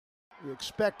You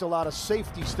expect a lot of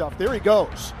safety stuff. There he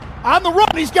goes. On the run,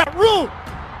 he's got room.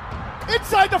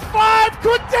 Inside the 5,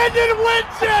 Quinton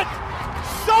wins it!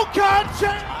 SoCon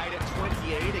tied at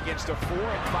 28 against a 4-5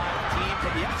 team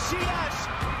from the FCS.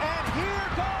 And here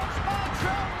goes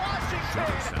Montreal,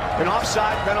 Washington. An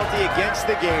offside penalty against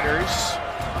the Gators.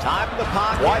 Time in the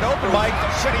pocket. Wide open, Mike.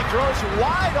 City throws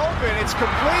wide open. It's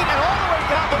complete and all the way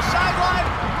down the sideline.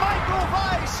 Michael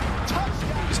Weiss,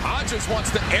 touchdown. Hodges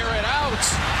wants to air it out.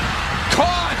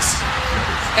 Caught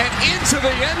and into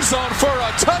the end zone for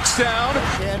a touchdown.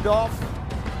 Handoff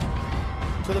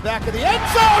to the back of the end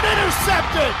zone,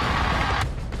 intercepted.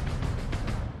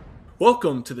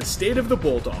 Welcome to the State of the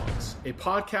Bulldogs, a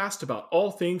podcast about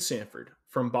all things Samford.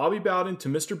 From Bobby Bowden to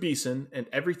Mr. Beeson and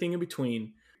everything in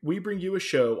between, we bring you a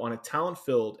show on a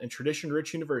talent-filled and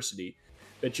tradition-rich university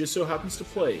that just so happens to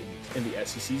play in the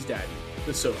SEC's daddy,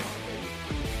 the SoCon.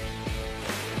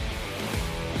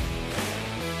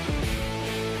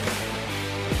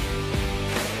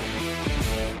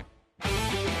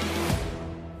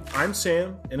 I'm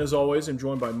Sam, and as always, I'm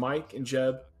joined by Mike and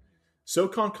Jeb.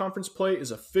 SoCon conference play is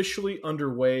officially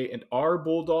underway, and our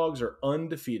Bulldogs are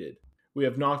undefeated. We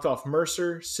have knocked off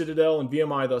Mercer, Citadel, and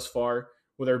VMI thus far,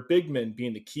 with our big men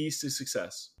being the keys to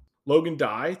success. Logan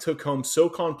Dye took home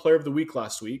SoCon Player of the Week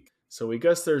last week, so we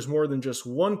guess there's more than just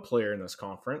one player in this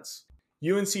conference.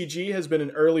 UNCG has been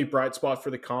an early bright spot for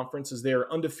the conference as they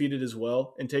are undefeated as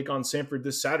well and take on Samford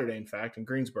this Saturday, in fact, in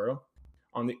Greensboro.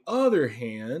 On the other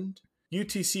hand,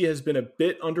 UTC has been a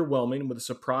bit underwhelming with the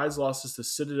surprise losses to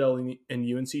Citadel and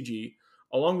UNCG,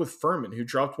 along with Furman, who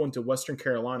dropped one to Western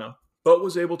Carolina, but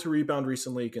was able to rebound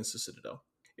recently against the Citadel.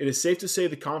 It is safe to say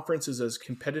the conference is as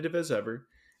competitive as ever,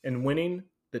 and winning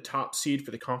the top seed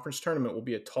for the conference tournament will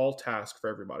be a tall task for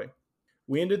everybody.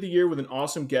 We ended the year with an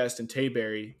awesome guest in Tay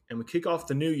Berry, and we kick off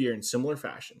the new year in similar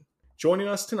fashion. Joining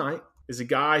us tonight is a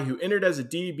guy who entered as a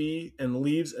DB and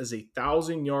leaves as a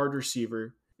 1,000-yard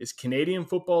receiver, is Canadian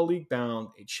Football League bound,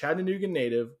 a Chattanooga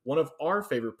native, one of our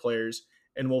favorite players,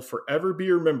 and will forever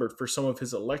be remembered for some of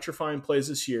his electrifying plays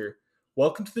this year.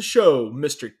 Welcome to the show,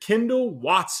 Mr. Kendall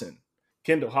Watson.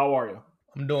 Kendall, how are you?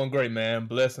 I'm doing great, man.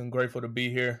 Blessed and grateful to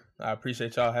be here. I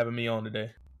appreciate y'all having me on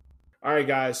today. All right,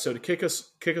 guys. So to kick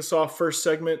us off, first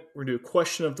segment, we're going to do a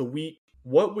question of the week.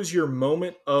 What was your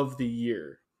moment of the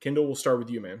year? Kendall, we'll start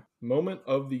with you, man. Moment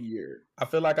of the year. I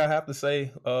feel like I have to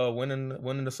say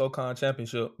winning the SoCon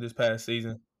championship this past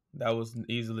season. That was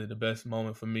easily the best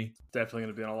moment for me. Definitely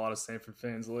going to be on a lot of Samford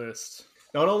fans' list.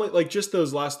 Not only like just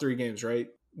those last 3 games, right?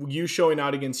 You showing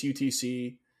out against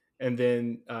UTC and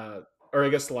then or I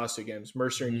guess the last 2 games,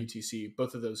 Mercer and UTC,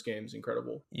 both of those games,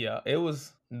 incredible. Yeah, it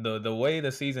was the way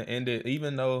the season ended,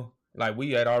 even though like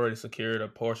we had already secured a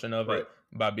portion of it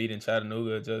by beating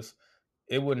Chattanooga,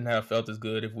 it wouldn't have felt as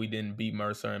good if we didn't beat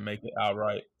Mercer and make it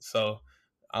outright. So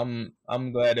I'm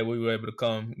glad that we were able to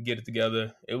come get it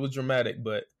together. It was dramatic,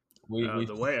 but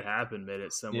the way it happened made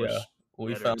it so much.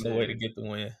 We found a way to get the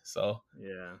win. So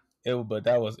yeah. It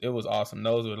was awesome.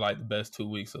 Those were like the best 2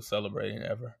 weeks of celebrating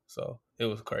ever. So it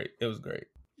was great. It was great.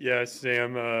 Yeah,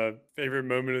 Sam, favorite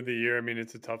moment of the year. I mean,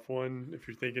 it's a tough one if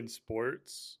you're thinking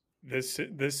sports. This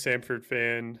Samford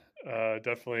fan,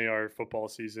 definitely our football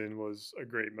season was a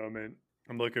great moment.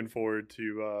 I'm looking forward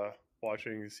to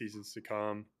watching the seasons to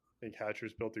come. I think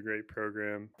Hatcher's built a great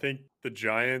program. I think the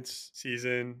Giants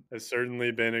season has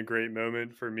certainly been a great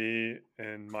moment for me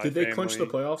and my family. Did they clinch the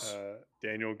playoffs?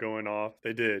 Daniel going off.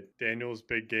 They did. Daniel's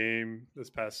big game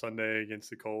this past Sunday against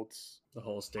the Colts. The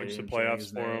whole clinched stadium the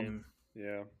playoffs for him.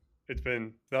 Yeah.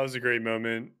 That was a great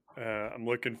moment. I'm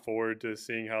looking forward to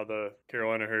seeing how the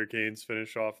Carolina Hurricanes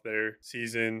finish off their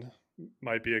season.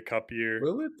 Might be a cup year.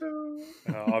 Will it though?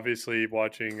 Obviously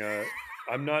watching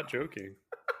I'm not joking.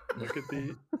 Look at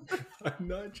I'm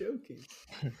not joking.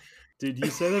 Dude, you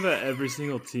say that about every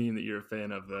single team that you're a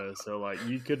fan of, though. So, like,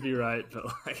 you could be right, but,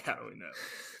 like, how do we know?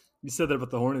 You said that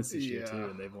about the Hornets this year, too.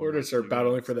 And they've Hornets are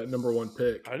battling for that number 1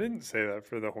 pick. I didn't say that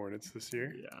for the Hornets this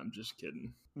year. Yeah, I'm just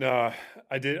kidding. No,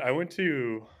 I did. I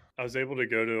was able to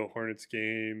go to a Hornets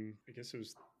game, I guess it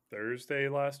was Thursday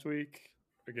last week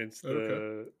against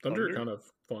the Thunder. Kind of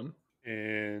fun.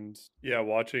 And, yeah,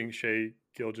 watching Shea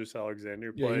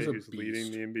Gilgeous-Alexander play, who's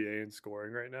leading the NBA in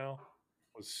scoring right now,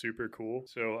 was super cool.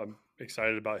 So I'm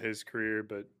excited about his career,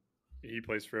 but he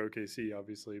plays for OKC,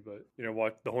 obviously. But, you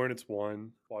know, the Hornets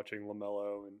won. Watching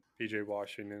LaMelo and PJ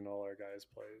Washington and all our guys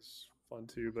play is fun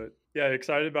too. But, yeah,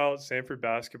 excited about Samford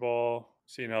basketball,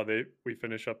 seeing how we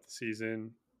finish up the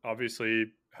season. Obviously,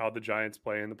 how the Giants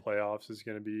play in the playoffs is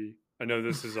going to be – I know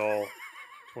this is all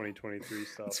 2023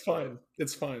 stuff. It's fine.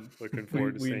 It's fine. Looking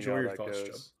forward to seeing enjoy how your that thoughts,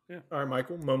 goes. Joe. Yeah. All right,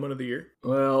 Michael, moment of the year.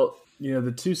 Well,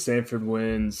 the two Samford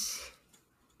wins,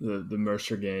 the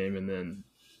Mercer game, and then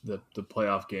the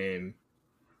playoff game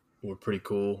were pretty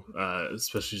cool,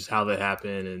 especially just how they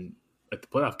happened. And at the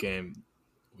playoff game,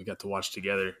 we got to watch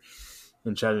together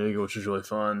in Chattanooga, which was really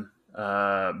fun.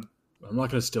 I'm not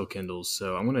going to steal Kendall's,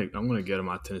 so I'm gonna go to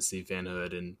my Tennessee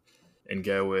fanhood and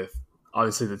go with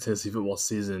obviously the Tennessee football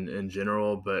season in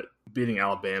general, but beating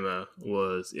Alabama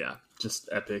was just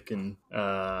epic and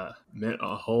meant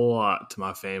a whole lot to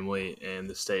my family and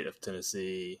the state of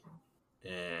Tennessee.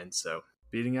 And so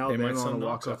beating Alabama on a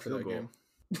walk-off field goal.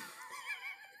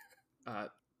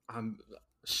 I'm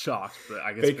shocked, but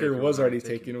I guess Baker was already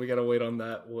taken. We got to wait on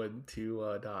that one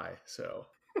to die. So,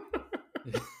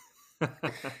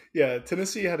 yeah,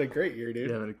 Tennessee had a great year, dude.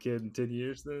 You having a kid in 10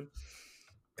 years then?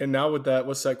 And now with that,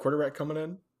 what's that quarterback coming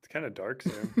in? It's kind of dark,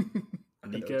 Sam.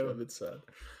 Nico. It's sad.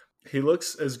 He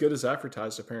looks as good as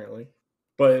advertised, apparently.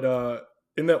 But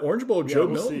in the Orange Bowl, Joe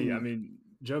we'll Milton. See. I mean,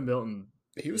 Joe Milton.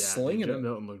 He was slinging Joe it.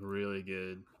 Milton looked really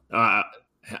good. I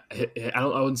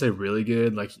wouldn't say really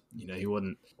good. Like, he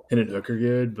wasn't hitting hooker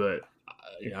good, but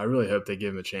I really hope they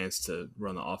give him a chance to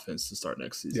run the offense to start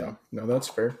next season. Yeah, no, that's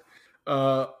fair.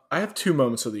 I have two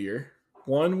moments of the year.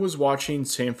 One was watching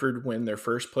Samford win their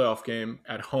first playoff game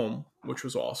at home, which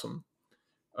was awesome.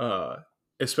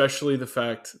 Especially the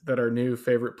fact that our new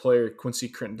favorite player, Quincy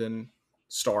Crittenden,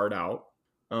 starred out.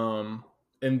 And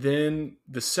then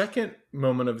the second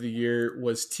moment of the year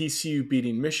was TCU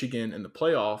beating Michigan in the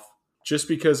playoff, just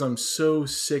because I'm so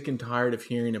sick and tired of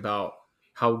hearing about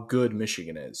how good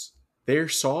Michigan is. They're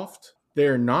soft.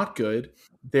 They're not good.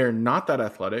 They're not that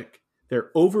athletic.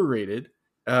 They're overrated.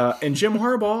 And Jim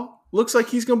Harbaugh looks like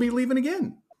he's going to be leaving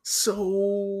again.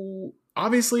 So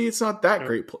obviously it's not that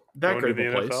great. That great of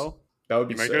a place. NFL? That would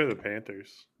be sick. Might go to the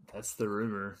Panthers. That's the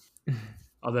rumor.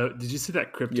 Although, did you see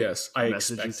that cryptic? Yes, I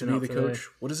message expect to be the today? coach.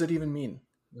 What does it even mean?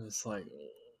 It's like,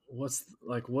 what's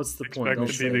the Expect point? Don't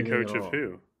to say be the anything coach at of all.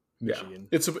 who? Michigan.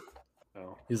 Yeah,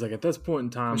 He's like, at this point in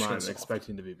time, Michigan's I'm soft.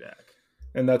 expecting to be back.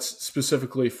 And that's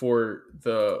specifically for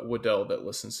the Waddell that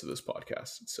listens to this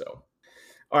podcast. So,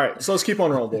 all right, so let's keep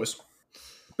on rolling, boys.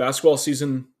 Basketball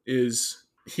season is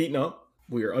heating up.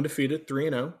 We are undefeated,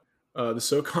 3-0. The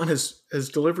SoCon has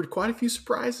delivered quite a few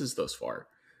surprises thus far.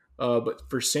 But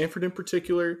for Samford in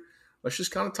particular, let's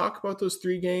just kind of talk about those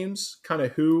three games, kind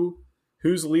of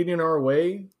who's leading our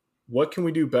way, what can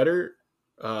we do better,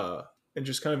 and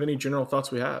just kind of any general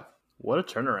thoughts we have. What a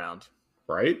turnaround.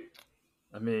 Right?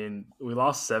 I mean, we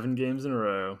lost 7 games in a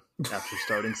row after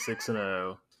starting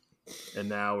 6-0, and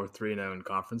now we're 3-0 in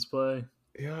conference play.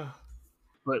 Yeah.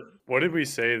 But what did we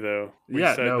say, though? We've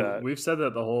said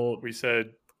that the whole – we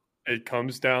said it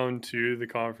comes down to the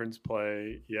conference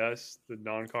play. Yes, the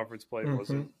non-conference play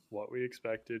wasn't what we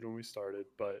expected when we started,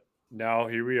 but now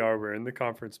here we are. We're in the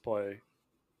conference play,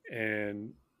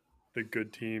 and the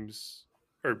good teams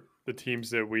 – or the teams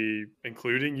that we,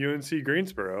 including UNC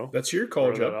Greensboro. That's your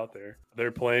call, Joe. Out there.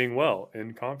 They're playing well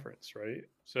in conference, right?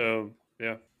 So,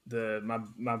 yeah.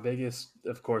 My biggest,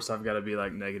 of course, I've got to be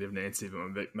like negative Nancy,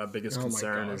 but my biggest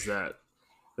concern is that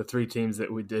the 3 teams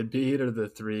that we did beat are the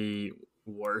 3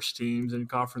 worst teams in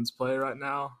conference play right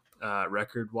now,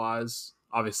 record-wise.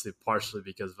 Obviously, partially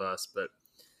because of us, but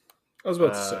I was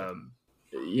about to say,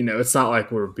 it's not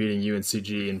like we're beating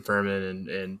UNCG and Furman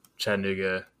and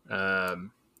Chattanooga.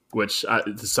 Which I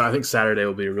think Saturday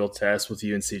will be a real test with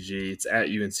UNCG. It's at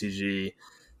UNCG.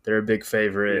 They're a big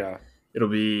favorite. Yeah. It'll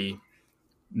be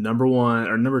number 1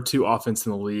 or number 2 offense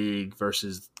in the league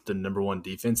versus the number 1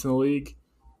 defense in the league.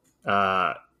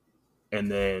 And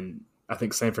then I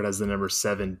think Samford has the number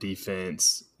 7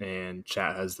 defense and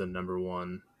Chat has the number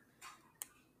 1.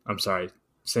 I'm sorry.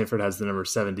 Samford has the number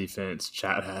 7 defense.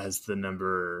 Chat has the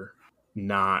number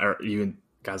 9 or even –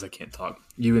 guys, I can't talk.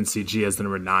 UNCG has the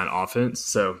number 9 offense,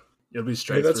 so it'll be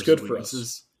straight. Hey, that's good for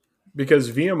us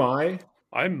because VMI.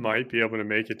 I might be able to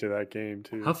make it to that game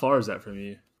too. How far is that from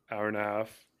you? Hour and a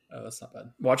half. Oh, that's not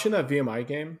bad. Watching that VMI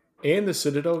game and the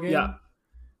Citadel game,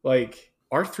 like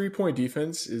our 3-point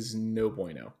defense is no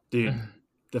bueno, dude.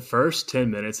 The first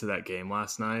 10 minutes of that game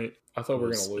last night, I thought we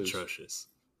were going to lose. Atrocious.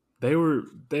 They were.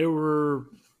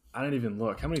 I didn't even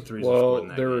look. How many threes? Well,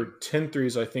 there were 10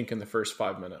 threes, I think, in the first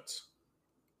 5 minutes.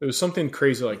 It was something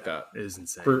crazy like that. It is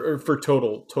insane. For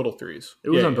total threes. It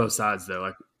was on both sides, though.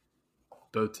 Like,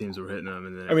 both teams were hitting them.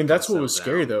 And then that's what was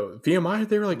scary, though. VMI,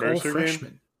 they were like all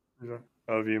freshmen. Oh,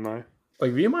 VMI?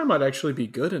 Like, VMI might actually be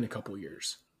good in a couple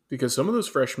years because some of those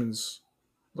freshmen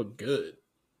look good.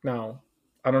 Now,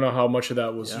 I don't know how much of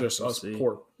that was just us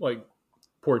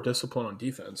poor discipline on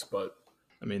defense, but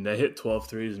I mean, they hit 12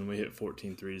 threes and we hit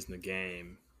 14 threes in the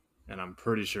game. And I'm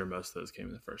pretty sure most of those came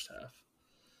in the first half.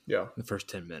 Yeah. The first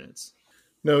 10 minutes.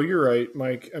 No, you're right,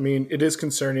 Mike. I mean, it is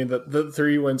concerning that the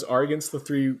 3 wins are against the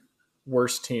 3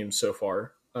 worst teams so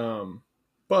far.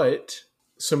 But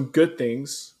some good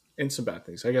things and some bad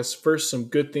things. I guess first, some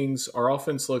good things. Our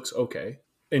offense looks okay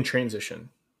in transition.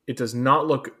 It does not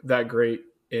look that great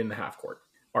in the half court.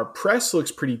 Our press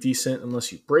looks pretty decent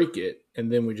unless you break it,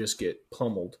 and then we just get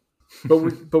pummeled.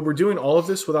 But we're doing all of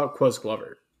this without Quez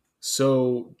Glover.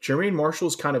 So Jermaine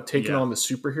Marshall's kind of taking on the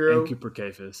superhero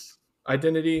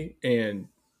identity and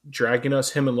dragging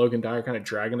us. Him and Logan Dyer kind of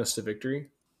dragging us to victory.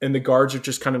 And the guards are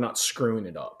just kind of not screwing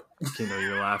it up.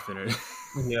 You're laughing.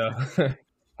 Yeah.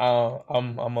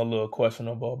 I'm a little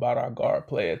questionable about our guard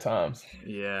play at times.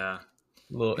 Yeah. A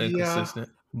little inconsistent.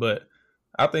 But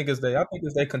I think as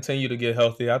they continue to get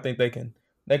healthy, I think they can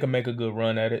make a good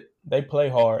run at it. They play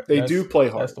hard. They do play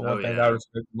hard. That's the one thing I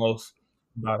respect most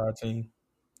about our team.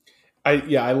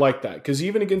 I like that because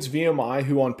even against VMI,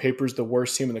 who on paper is the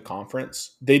worst team in the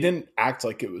conference, they didn't act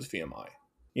like it was VMI.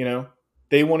 You know,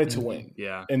 they wanted to win.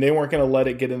 Yeah, and they weren't going to let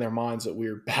it get in their minds that we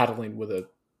were battling with a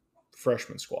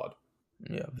freshman squad.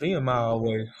 Yeah, VMI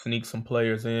always sneak some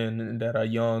players in that are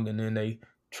young, and then they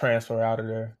transfer out of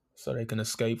there so they can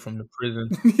escape from the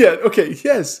prison. Yeah. Okay.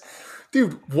 Yes.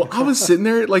 Dude, well, I was sitting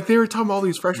there like they were talking about all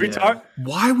these freshmen.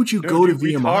 Why would you go to VMI?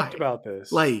 We talked about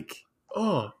this. Like,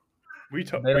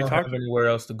 they don't have anywhere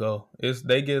else to go.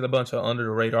 They get a bunch of under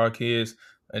the radar kids,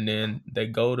 and then they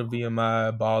go to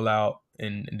VMI, ball out,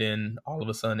 and then all of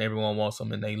a sudden everyone wants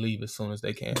them, and they leave as soon as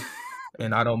they can.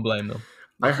 And I don't blame them.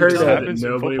 I heard that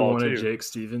nobody wanted Jake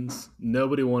Stevens.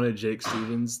 Nobody wanted Jake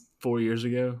Stevens 4 years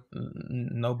ago.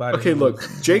 Nobody. Okay, look,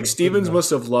 Jake Stevens must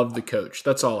have loved the coach.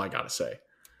 That's all I got to say.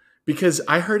 Because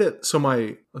I heard it. So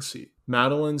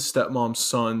Madeline's stepmom's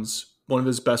son's, one of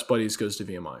his best buddies goes to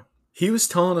VMI. He was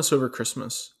telling us over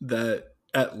Christmas that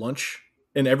at lunch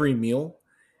and every meal,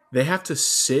 they have to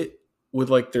sit with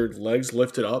like their legs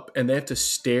lifted up and they have to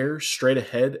stare straight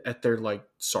ahead at their like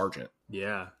sergeant.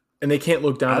 Yeah. And they can't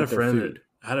look down at their food.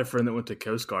 I had a friend that went to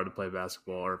Coast Guard to play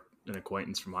basketball, or an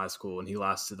acquaintance from high school, and he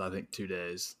lasted, I think, 2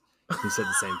 days. He said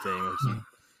the same thing. Like,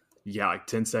 you got like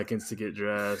 10 seconds to get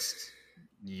dressed.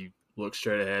 You look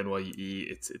straight ahead while you eat.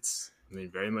 It's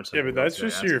very much. Yeah, but that's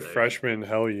just your freshman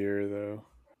hell year, though.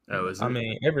 Oh, is it? I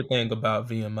mean, everything about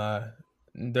VMI,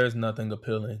 there's nothing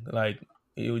appealing. Like,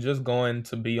 it was just going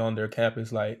to be on their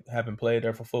campus, like having played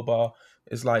there for football.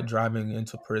 It's like driving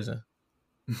into prison.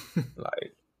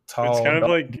 Like tall, it's kind of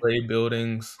like gray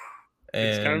buildings. And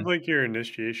it's kind of like your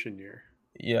initiation year.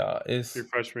 Yeah, it's your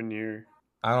freshman year.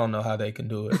 I don't know how they can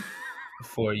do it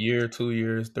for a year, 2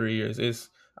 years, 3 years.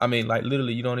 Like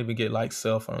literally, you don't even get like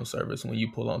cell phone service when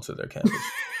you pull onto their campus.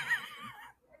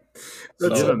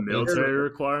 That's a military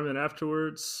requirement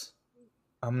afterwards.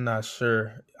 I'm not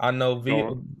sure. I know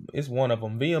it's one of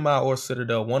them. VMI or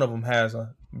Citadel, one of them has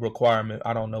a requirement.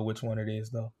 I don't know which one it is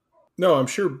though. No, I'm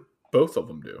sure both of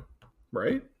them do.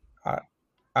 Right?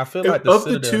 I feel like the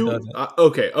Citadel doesn't.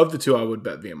 Of the two, I would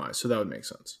bet VMI, so that would make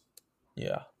sense.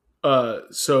 Yeah.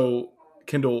 So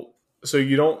Kendall, so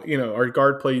you don't, our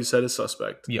guard play you said is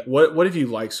suspect. Yeah. What have you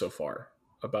liked so far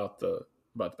about the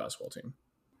basketball team?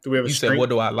 Do we have a strength? Said, what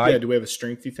do I like? Yeah, do we have a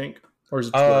strength, you think? Or is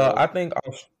it I think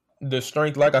the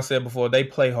strength, like I said before, they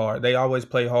play hard. They always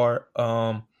play hard.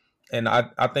 And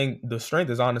I think the strength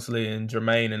is honestly in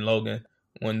Jermaine and Logan.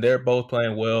 When they're both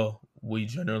playing well, we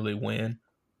generally win.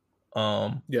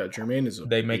 Jermaine is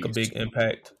they make a big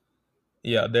impact.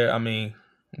 Yeah,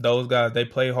 those guys, they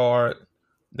play hard,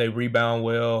 they rebound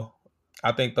well.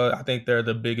 I think they're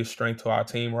the biggest strength to our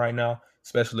team right now,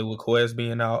 especially with Quez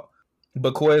being out.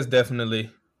 But Quez definitely,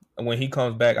 when he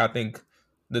comes back, I think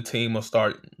the team will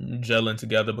start gelling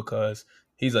together because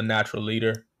he's a natural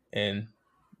leader. And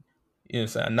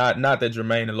not that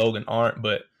Jermaine and Logan aren't,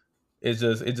 but it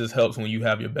just helps when you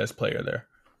have your best player there.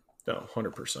 No,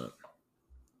 100%.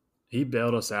 He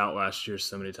bailed us out last year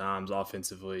so many times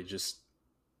offensively, just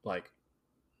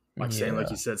saying, like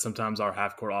you said, sometimes our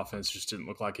half court offense just didn't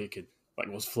look like it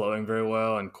was flowing very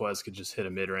well, and Quez could just hit a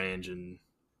mid range and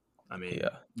bail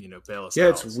us out. Yeah,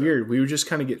 it's weird. We would just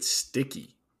kind of get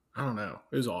sticky. I don't know.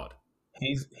 It was odd.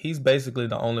 He's basically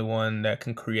the only one that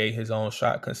can create his own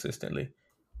shot consistently.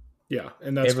 Yeah,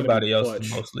 and that's everybody else is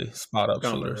mostly spot up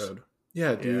shooters.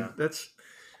 Yeah, dude.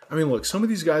 Yeah. Look, some of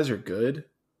these guys are good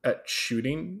at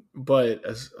shooting, but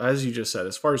as you just said,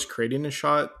 as far as creating a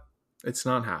shot, it's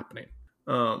not happening.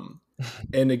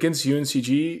 And against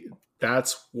UNCG,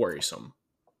 that's worrisome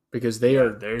because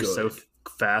they're good. So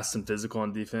fast and physical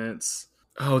on defense.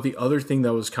 Oh, the other thing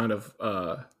that was kind of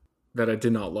that I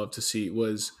did not love to see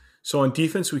was So on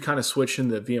defense, we kind of switched in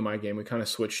the VMI game. We kind of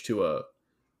switched to a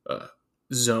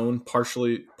zone part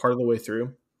of the way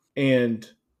through. And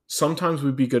sometimes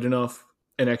we'd be good enough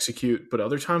and execute, but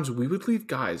other times we would leave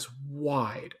guys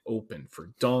wide open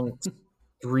for dunks,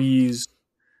 threes.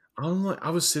 I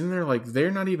was sitting there like,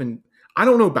 they're not even – I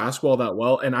don't know basketball that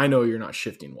well, and I know you're not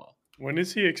shifting well. When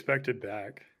is he expected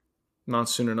back? Not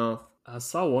soon enough. I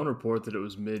saw one report that it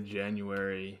was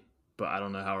mid-January, but I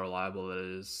don't know how reliable that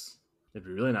is. It'd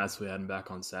be really nice if we had him back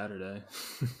on Saturday.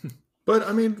 But,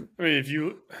 I mean, if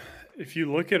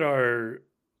you look at our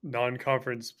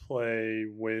non-conference play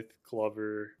with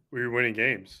Glover, we were winning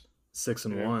games.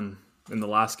 6-1 in the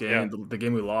last game. Yeah. The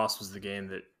game we lost was the game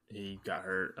that he got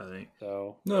hurt, I think.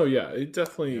 So no, yeah, it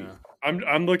definitely. Yeah.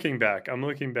 I'm looking back.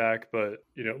 But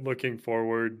looking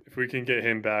forward, if we can get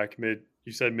him back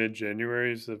you said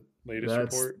mid-January is the latest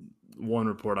report. One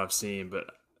report I've seen, but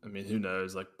I mean, who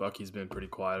knows? Like Bucky's been pretty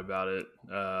quiet about it.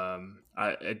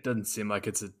 It doesn't seem like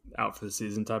it's an out for the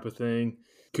season type of thing.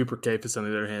 Cooper Cafis, on the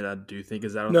other hand, I do think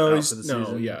is out for the season.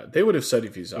 No, yeah, they would have said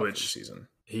if he's out for the season.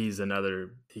 He's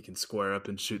he can square up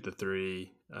and shoot the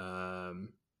three.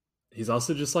 He's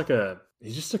also just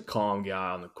he's just a calm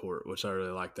guy on the court, which I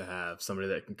really like to have. Somebody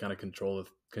that can kind of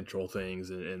control things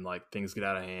and like things get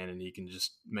out of hand and he can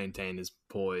just maintain his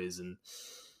poise. And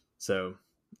so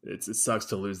it sucks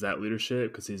to lose that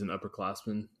leadership because he's an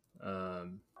upperclassman.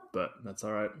 But that's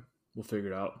all right. We'll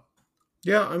figure it out.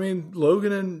 Yeah, I mean,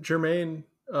 Logan and Jermaine,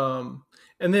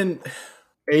 and then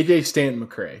AJ Stanton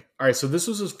McCray. All right, so this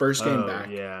was his first game back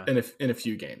in a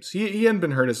few games. He hadn't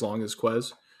been hurt as long as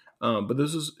Quez. But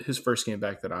this was his first game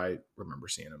back that I remember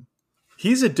seeing him.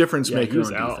 He's a difference maker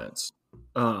on defense.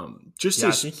 I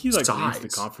think he leads the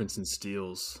conference in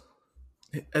steals.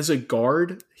 As a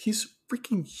guard, he's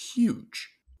freaking huge.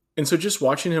 And so just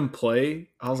watching him play,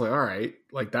 I was like, all right,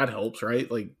 like that helps, right?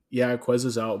 Like, yeah, Quez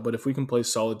is out, but if we can play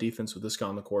solid defense with this guy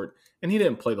on the court, and he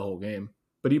didn't play the whole game,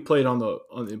 but he played on the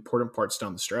important parts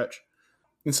down the stretch.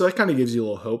 And so that kind of gives you a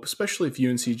little hope, especially if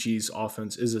UNCG's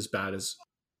offense is as bad as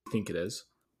you think it is.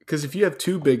 Because if you have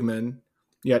two big men,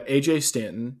 you got AJ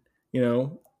Stanton,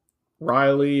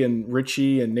 Riley and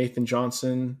Richie and Nathan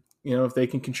Johnson, if they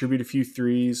can contribute a few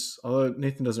threes, although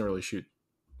Nathan doesn't really shoot.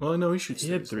 Well, no, he shoots.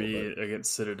 He had 3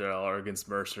 against Citadel or against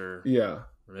Mercer. Yeah.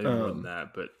 Or maybe more than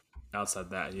that, but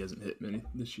outside that, he hasn't hit many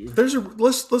this year. There's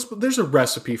a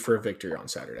recipe for a victory on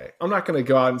Saturday. I'm not going to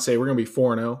go out and say we're going to be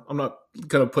 4-0. I'm not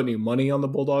going to put any money on the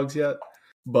Bulldogs yet,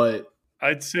 but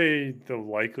I'd say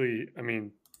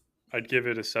I'd give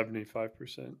it a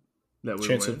 75%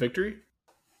 chance of victory.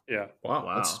 Yeah.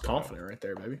 Wow. That's confident right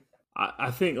there, baby.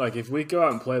 I think if we go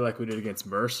out and play like we did against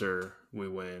Mercer, we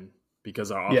win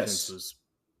because our offense was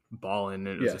balling and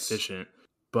it was efficient.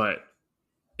 But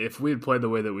if we had played the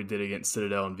way that we did against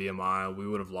Citadel and VMI, we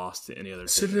would have lost to any other team.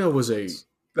 Citadel was a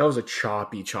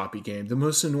choppy game. The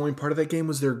most annoying part of that game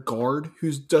was their guard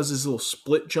who does his little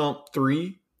split jump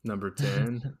 3. Number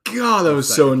 10. God, that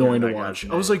was so annoying to watch.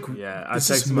 I was like, this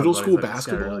is middle school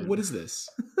basketball? What is this?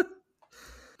 I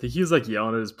think he was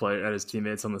yelling at his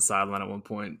teammates on the sideline at one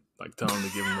point, telling them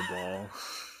to give him the ball.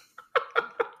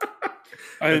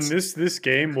 And this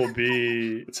game will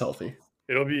be it's healthy.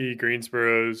 It'll be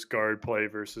Greensboro's guard play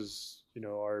versus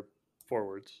our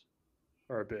forwards,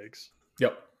 or our bigs.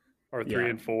 Yep. Our 3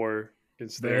 and 4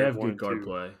 against they have good guard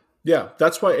play. Yeah,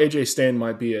 that's why AJ Stan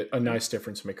might be a nice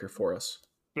difference maker for us.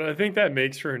 But I think that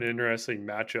makes for an interesting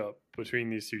matchup between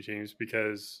these two teams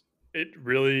because I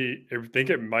think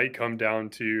it might come down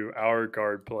to our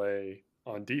guard play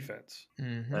on defense.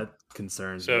 Mm-hmm. That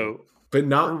concerns me. But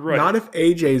not if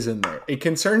AJ's in there. It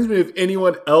concerns me if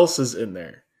anyone else is in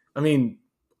there. I mean,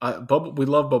 we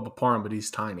love Bubba Parham, but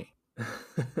he's tiny.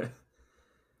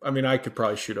 I could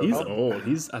probably shoot over. He's old.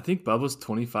 I think Bubba's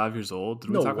 25 years old. Did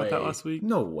we talk about that last week?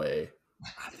 No way.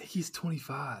 I think he's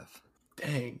 25.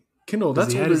 Dang. Kendall,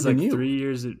 that's older than you. 3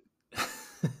 years. And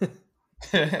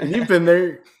you've been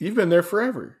there. You've been there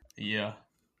forever. Yeah.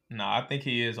 No, I think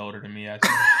he is older than me,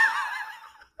 actually.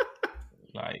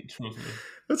 Truthfully.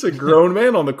 That's a grown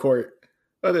man on the court.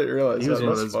 I didn't realize he was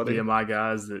one of those funny. BMI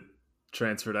guys that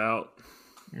transferred out.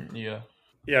 Yeah.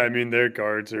 Yeah, their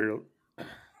guards are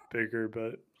bigger,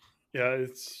 but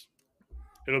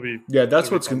it'll be. Yeah,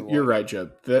 that's what's. You're right,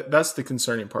 Jeb. That's the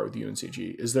concerning part with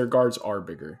UNCG is their guards are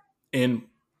bigger and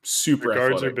super. Their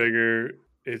guards athletic. are bigger.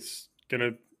 It's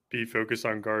gonna be focused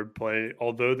on guard play.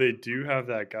 Although they do have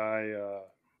that guy.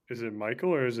 Is it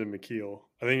Michael or is it McKeel?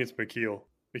 I think it's McKeel.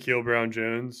 McKeel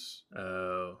Brown-Jones.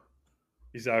 Oh.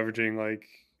 He's averaging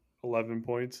 11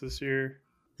 points this year.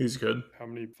 He's good. How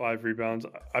many 5 rebounds?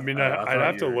 I'd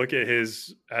have to look at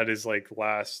his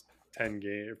last 10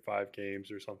 games or 5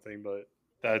 games or something, but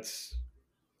that's,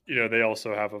 they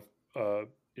also have a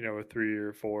 3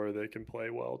 or 4 that can play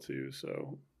well too.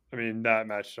 So, I mean, that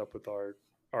matched up with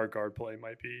our guard play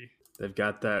might be. They've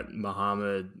got that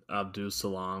Muhammad Abdul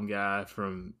Salam guy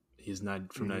from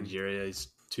Nigeria. He's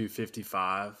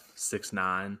 255,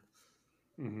 6'9".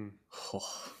 Mm-hmm.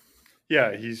 Oh.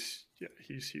 Yeah, he's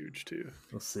huge too.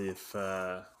 We'll see if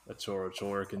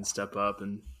Achoro can step up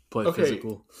and play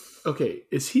physical. Okay,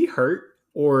 is he hurt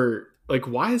or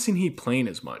why isn't he playing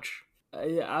as much?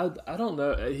 I don't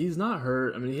know. He's not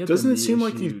hurt. I mean, doesn't it seem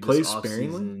like he plays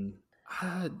sparingly?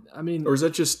 I mean, or is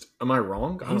that just? Am I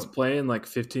wrong? He's playing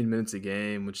 15 minutes a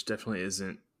game, which definitely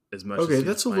isn't as much. Okay,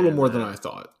 that's a little more than I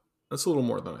thought.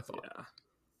 Yeah,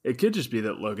 it could just be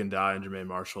that Logan Dye and Jermaine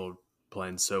Marshall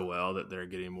playing so well that they're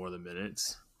getting more of the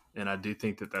minutes, and I do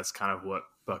think that that's kind of what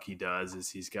Bucky does. Is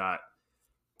he's got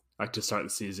to start the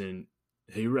season,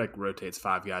 he rotates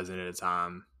 5 guys in at a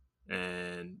time,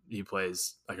 and he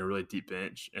plays a really deep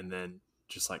bench, and then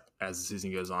just as the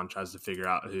season goes on, tries to figure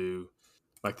out who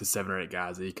the 7 or 8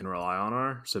 guys that he can rely on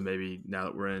are. So maybe now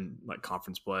that we're in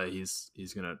conference play,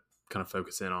 he's gonna kind of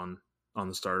focus in on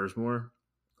the starters more.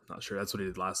 I'm not sure. That's what he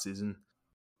did last season.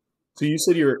 So you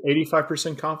said you were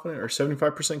 85% confident or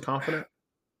 75% confident?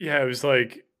 Yeah, it was I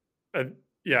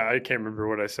can't remember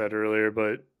what I said earlier,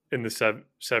 but in the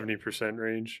 70%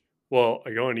 range. Well,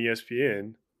 I go on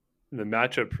ESPN, and the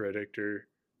matchup predictor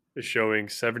is showing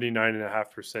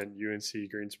 79.5%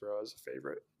 UNC Greensboro as a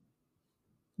favorite,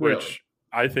 which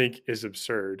I think is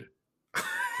absurd,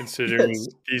 considering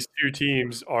these two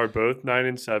teams are both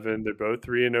 9-7. They're both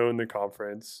 3-0 in the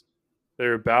conference.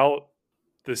 They're about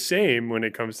the same when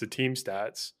it comes to team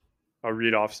stats. I'll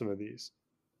read off some of these.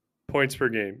 Points per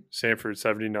game, Samford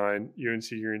 79, UNC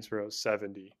Greensboro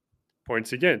 70.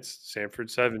 Points against, Samford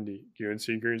 70,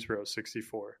 UNC Greensboro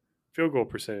 64. Field goal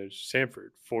percentage,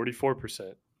 Samford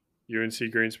 44%,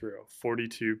 UNC Greensboro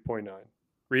 42.9.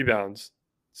 Rebounds,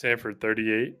 Samford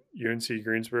 38, UNC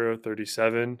Greensboro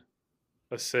 37.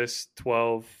 Assists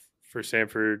 12 for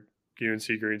Samford,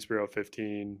 UNC Greensboro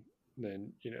 15. And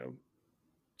then,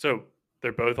 so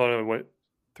they're both on a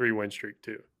 3-win streak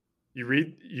too.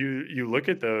 You look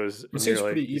at those. It seems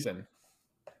pretty even.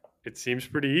 It seems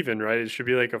pretty even, right? It should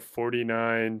be a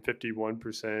 49,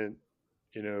 51%,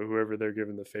 whoever they're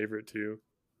giving the favorite to.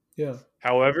 Yeah.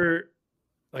 However,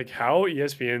 how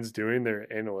ESPN's doing their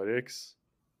analytics,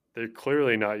 they're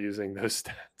clearly not using those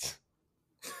stats.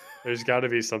 There's got to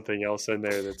be something else in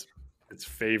there that's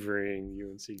favoring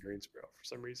UNC Greensboro for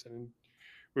some reason.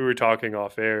 We were talking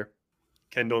off air.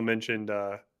 Kendall mentioned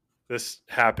this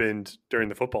happened during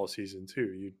the football season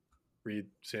too. You read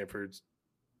Samford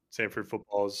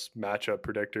football's matchup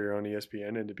predictor on ESPN,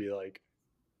 and it'd be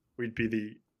we'd be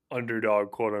the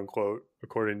underdog, quote unquote,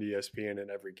 according to ESPN in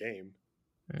every game.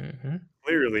 Mm-hmm.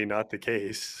 Clearly not the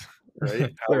case,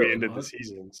 right? How we ended the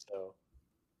season. So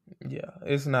yeah,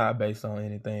 it's not based on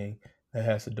anything that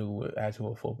has to do with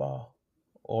actual football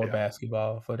or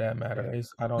basketball, for that matter.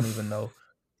 I don't even know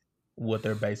what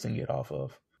they're basing it off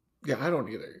of. Yeah, I don't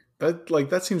either.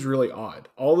 That seems really odd.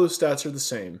 All those stats are the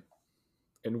same,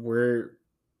 and we're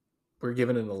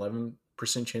given an 11%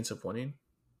 chance of winning,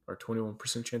 or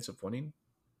 21% chance of winning.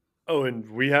 Oh, and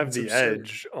we have the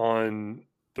edge on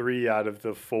 3 out of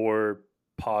the 4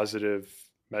 positive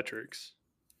metrics.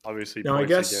 Obviously, now I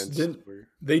guess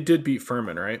they did beat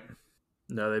Furman, right?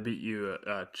 No, they beat you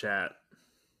at Chat.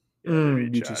 Yeah,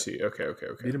 UTC. Okay.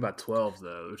 Beat them by 12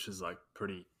 though, which is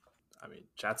pretty. I mean,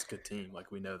 Chat's a good team.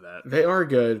 We know that they are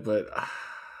good, but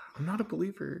I'm not a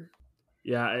believer.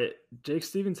 Yeah, Jake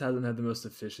Stevens hasn't had the most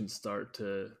efficient start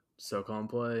to SoCon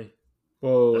play.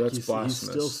 Whoa, that's blasphemous. He's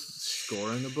still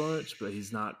scoring a bunch, but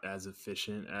he's not as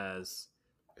efficient as.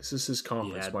 This is his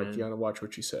conference, Mike. You gotta watch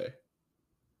what you say.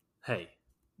 Hey,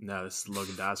 no, this is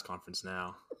Logan Dye's conference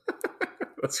now.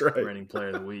 That's right. Reigning player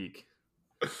of the week.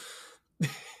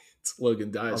 It's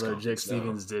Logan Dye's. Although Jake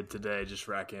Stevens did today just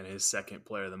rack in his 2nd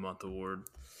Player of the Month award.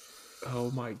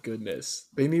 Oh my goodness!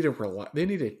 They need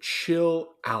to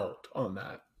chill out on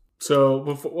that.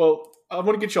 So, I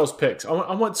want to get y'all's picks.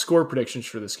 I want score predictions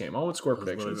for this game. I want score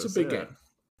predictions. It's a big game.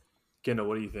 Kendall,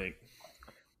 what do you think?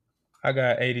 I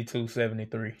got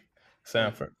 82-73.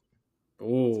 Samford.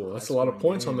 Oh, that's a lot of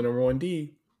points on the number 1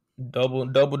 D. Double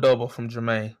from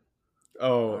Jermaine.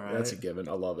 Oh, right. That's a given.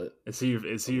 I love it. Do you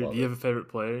have a favorite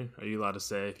player? Are you allowed to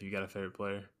say if you got a favorite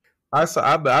player?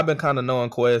 I've been kind of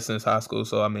knowing Quez since high school,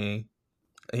 so I mean,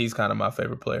 he's kind of my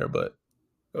favorite player. But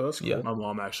that's cool. Yeah, my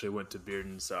mom actually went to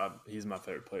Bearden, so he's my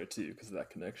favorite player too because of that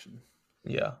connection.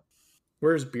 Yeah.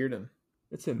 Where's Bearden?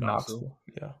 It's in Knoxville.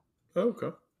 Yeah. Oh,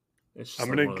 okay. I'm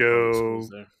gonna go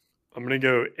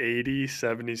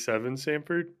 80-77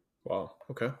 Samford. Wow.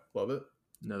 Okay. Love it.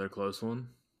 Another close one.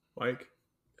 Mike?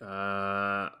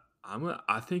 I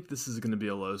think this is going to be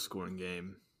a low-scoring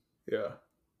game. Yeah.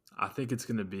 I think it's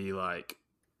going to be like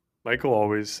Michael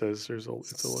always says it's a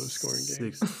low-scoring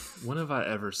game. When have I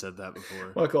ever said that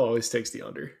before? Michael always takes the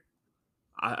under.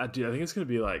 I do. I think it's going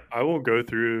to be like. I will go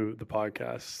through the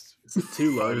podcast. Is it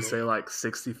too low to say like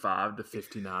 65-59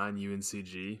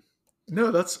 UNCG? No,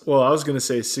 I was going to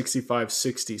say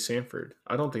 65-60 Samford.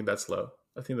 I don't think that's low.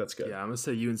 I think that's good. Yeah, I'm going to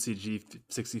say UNCG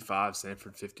 65,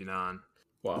 Samford 59.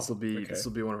 Wow. This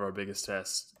will be one of our biggest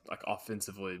tests, like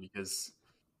offensively, because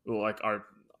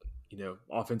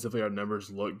offensively our numbers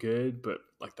look good, but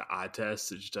like the eye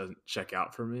test, it just doesn't check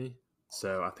out for me.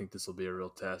 So I think this will be a real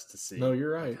test to see. No,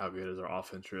 you're right. Like, how good is our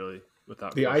offense really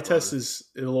without the eye test is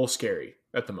a little scary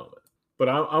at the moment. But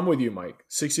I'm with you, Mike.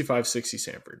 65-60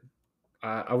 Samford.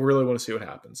 I really want to see what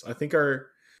happens. I think y'all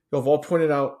have all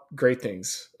pointed out great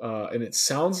things. And it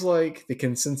sounds like the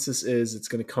consensus is it's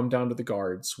going to come down to the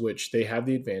guards, which they have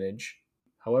the advantage.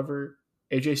 However,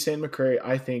 AJ St-McCray,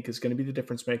 I think, is going to be the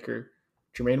difference maker.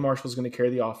 Jermaine Marshall is going to carry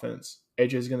the offense.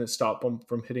 AJ is going to stop them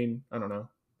from hitting,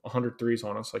 100 threes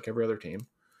on us like every other team.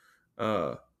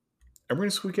 And we're going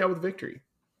to squeak out with a victory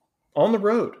on the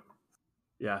road.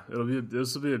 Yeah,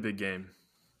 this will be a big game.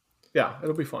 Yeah,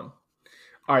 it'll be fun.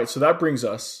 All right, so that brings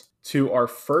us to our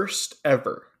first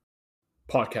ever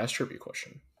podcast trivia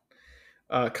question.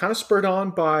 Kind of spurred on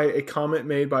by a comment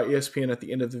made by ESPN at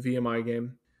the end of the VMI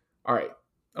game. All right,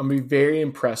 I'm going to be very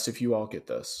impressed if you all get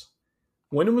this.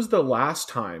 When was the last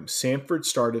time Samford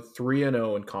started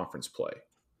 3-0 in conference play?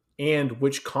 And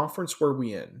which conference were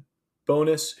we in?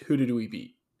 Bonus, who did we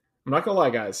beat? I'm not going to lie,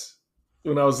 guys.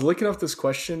 When I was looking up this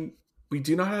question, we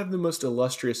do not have the most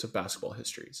illustrious of basketball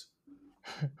histories.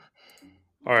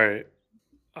 All right.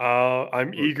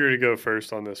 I'm eager to go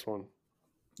first on this one.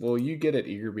 Well, you get it,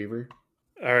 Eager Beaver.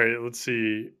 All right, let's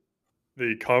see.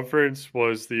 The conference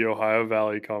was the Ohio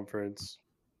Valley Conference.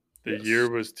 The year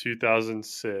was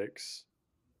 2006,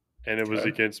 and it was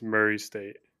against Murray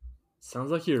State.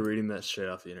 Sounds like you're reading that straight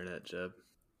off the internet, Jeb.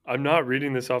 I'm not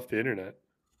reading this off the internet.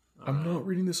 I'm not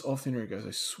reading this off the internet, guys,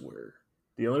 I swear.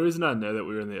 The only reason I know that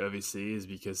we were in the OVC is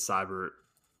because Cybert,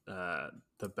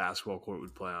 the basketball court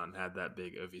we'd play on, had that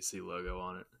big OVC logo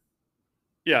on it.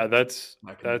 Yeah, that's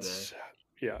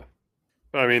yeah.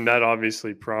 I mean, that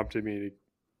obviously prompted me to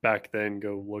back then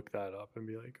go look that up and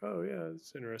be like, oh yeah,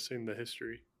 it's interesting, the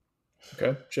history.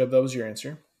 Okay, Jeb, that was your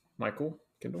answer. Michael,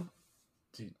 Kendall?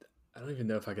 Dude, I don't even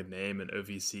know if I could name an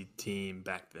OVC team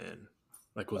back then.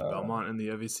 Like, was Belmont in the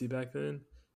OVC back then?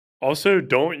 Also,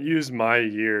 don't use my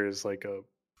year as like it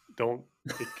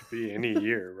could be any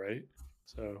year, right?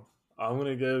 So I'm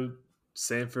going to go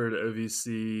Samford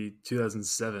OVC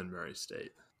 2007 Murray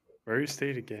State. Murray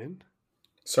State again?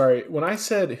 Sorry, when I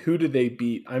said who did they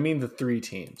beat, I mean the three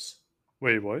teams.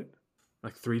 Wait, what?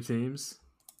 Like three teams?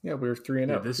 Yeah, we were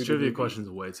 3-0. This trivia question is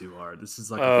way too hard. This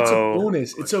is like it's a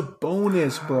bonus. It's a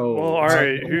bonus, bro. Well, all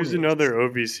right. Who's another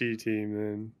OVC team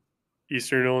then?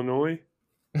 Eastern Illinois?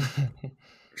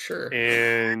 Sure.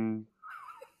 And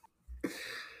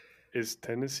is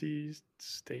Tennessee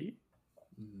State?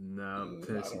 No,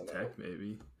 Tennessee Tech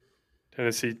maybe.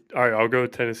 Tennessee. All right, I'll go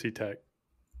Tennessee Tech.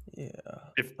 Yeah.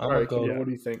 What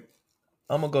do you think?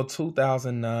 I'm going to go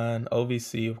 2009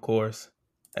 OVC, of course.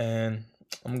 And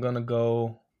I'm going to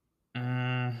go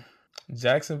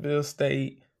Jacksonville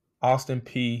State, Austin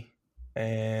P,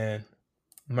 and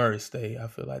Murray State. I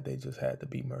feel like they just had to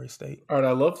beat Murray State. All right,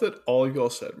 I love that all of y'all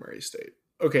said Murray State.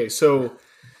 Okay, so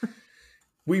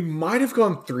we might have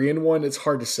gone 3-1. It's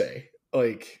hard to say.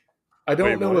 Like, I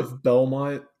don't know if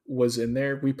Belmont was in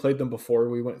there. We played them before.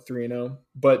 We went 3-0.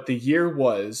 But the year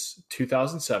was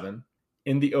 2007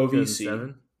 in the OVC.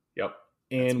 2007? Yep.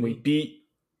 And we beat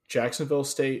Jacksonville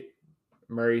State,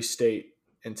 Murray State,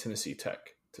 and Tennessee Tech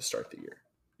to start the year.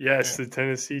 Yes, the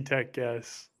Tennessee Tech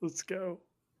guess. Let's go.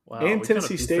 Wow, and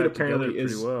Tennessee State apparently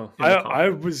is well. I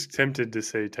was tempted to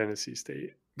say Tennessee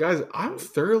State. Guys, I'm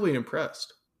thoroughly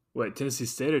impressed. Wait, Tennessee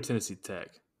State or Tennessee Tech?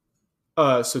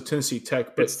 So Tennessee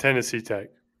Tech. But it's Tennessee Tech.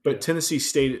 But Tennessee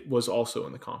State was also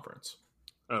in the conference.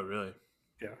 Oh, really?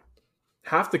 Yeah.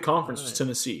 Half the conference was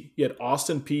Tennessee. You had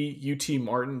Austin P, UT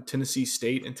Martin, Tennessee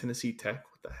State, and Tennessee Tech.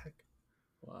 What the heck?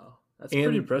 Wow. That's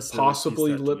pretty impressive.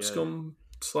 Possibly Lipscomb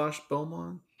 /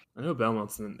 Belmont. I know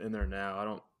Belmont's in there now. I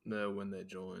don't know when they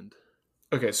joined.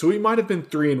 Okay, so we might have been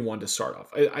 3-1 to start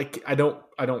off. I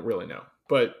don't really know.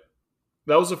 But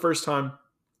that was the first time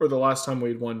or the last time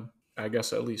we'd won, I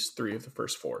guess, at least 3 of the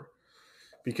first 4.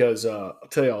 Because I'll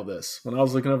tell you all this. When I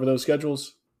was looking over those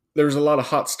schedules, there was a lot of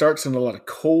hot starts and a lot of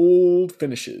cold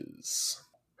finishes.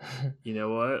 You know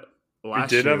what? last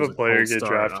did year have a was a player cold get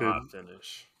start and a drafted. hot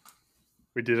finish.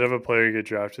 We did have a player get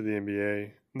drafted to the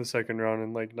NBA in the second round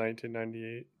in like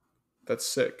 1998. That's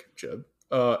sick, Jeb.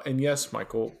 And yes,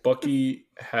 Michael,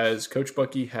 Coach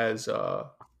Bucky has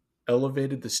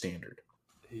elevated the standard.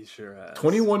 He sure has.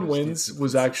 21 wins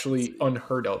was actually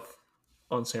unheard of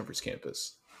on Samford's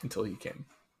campus until he came.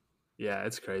 Yeah,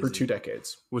 it's crazy. For 2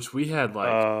 decades. Which we had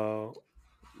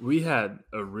we had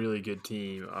a really good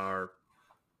team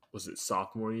was it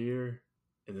sophomore year?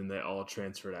 And then they all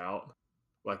transferred out.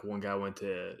 Like one guy went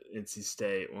to NC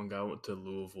State, one guy went to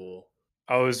Louisville.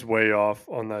 I was way off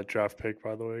on that draft pick,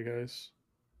 by the way, guys.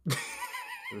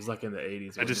 It was like in the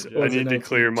 80s. I need to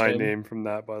clear my name from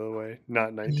that, by the way.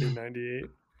 Not 1998.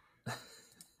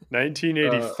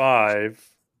 1985.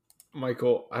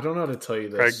 Michael, I don't know how to tell you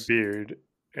this. Craig Beard.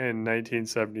 And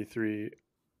 1973,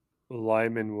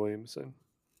 Lyman Williamson.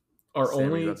 Our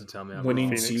only winning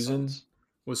Phoenix season Suns.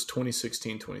 was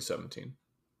 2016-2017.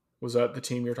 Was that the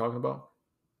team you're talking about?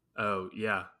 Oh,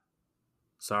 yeah.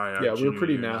 Sorry. Yeah, we were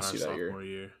pretty nasty that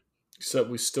year. Except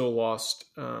we still lost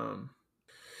in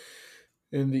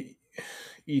the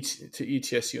to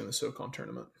ETSU in the SoCon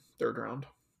tournament, 3rd round.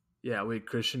 Yeah, we had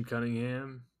Christian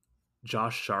Cunningham,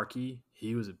 Josh Sharkey.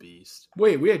 He was a beast.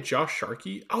 Wait, we had Josh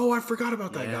Sharkey? Oh, I forgot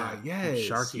about that guy. Yes,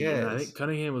 Sharkey. Yes. And I think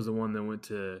Cunningham was the one that went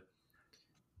to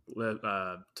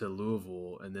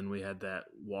Louisville, and then we had that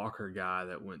Walker guy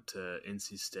that went to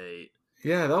NC State.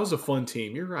 Yeah, that was a fun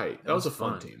team. You're right. That was a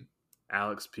fun team.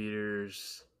 Alex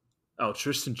Peters. Oh,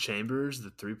 Tristan Chambers,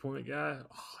 the 3-point guy.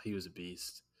 Oh, he was a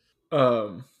beast.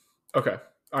 Okay. All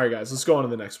right, guys. Let's go on to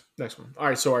the next one. All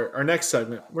right, so our next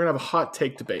segment, we're going to have a hot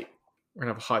take debate.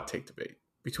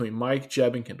 Between Mike,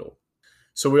 Jeb, and Kendall.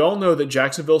 So we all know that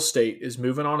Jacksonville State is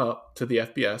moving on up to the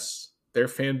FBS. Their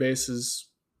fan base is,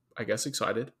 I guess,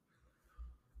 excited.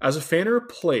 As a fan or a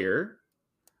player,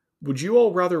 would you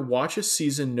all rather watch a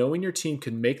season knowing your team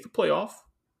can make the playoff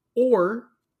or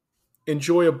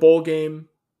enjoy a bowl game,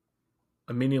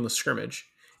 a meaningless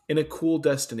scrimmage, in a cool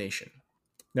destination?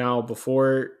 Now,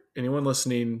 before anyone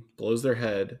listening blows their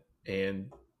head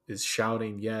and is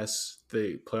shouting, yes,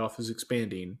 the playoff is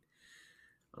expanding,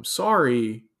 I'm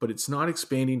sorry, but it's not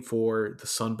expanding for the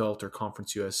Sun Belt or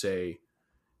Conference USA.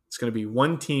 It's going to be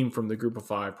one team from the group of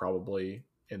 5 probably,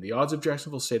 and the odds of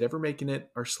Jacksonville State ever making it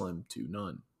are slim to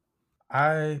none.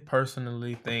 I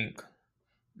personally think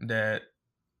that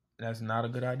that's not a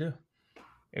good idea.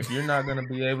 If you're not going to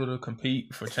be able to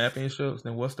compete for championships,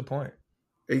 then what's the point?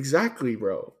 Exactly,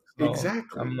 bro. So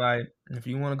exactly. I'm like, if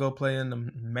you want to go play in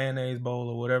the mayonnaise bowl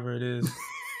or whatever it is.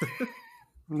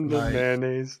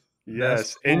 Mayonnaise.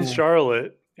 Yes, cool. In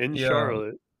Charlotte.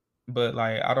 Charlotte. But,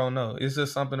 I don't know. It's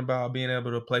just something about being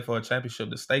able to play for a championship.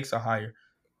 The stakes are higher.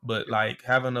 But,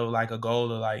 having a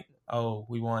goal of,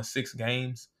 we won 6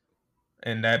 games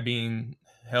and that being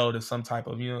held as some type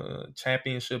of,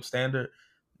 championship standard,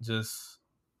 it's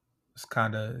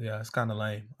kind of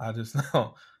lame. I just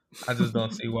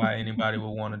don't see why anybody would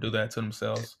want to do that to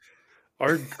themselves.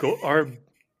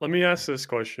 Let me ask this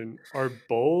question. Are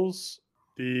bowls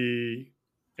the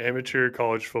amateur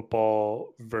college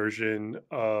football version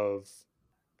of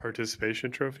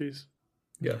participation trophies?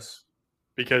 Yes.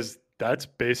 Because that's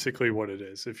basically what it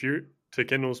is. If you're, to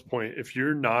Kendall's point, if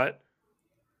you're not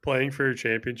playing for a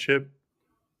championship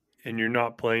and you're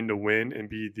not playing to win and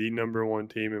be the number 1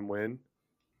 team and win,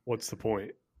 what's the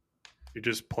point? You're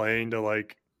just playing to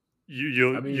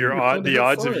the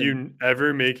odds of you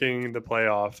ever making the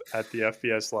playoff at the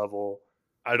FBS level,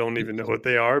 I don't even know what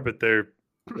they are, but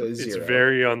it's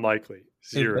very unlikely.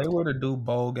 0. If they were to do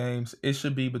bowl games, it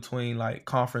should be between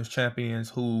conference champions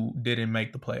who didn't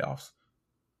make the playoffs.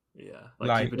 Yeah.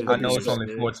 I know it's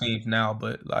only 4 teams now,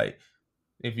 but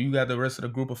if you got the rest of the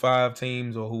group of 5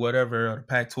 teams or whoever, or the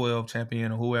Pac-12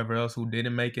 champion or whoever else who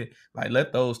didn't make it,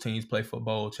 let those teams play for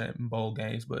bowl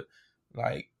games. But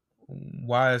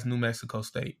why is New Mexico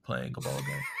State playing a bowl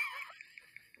game?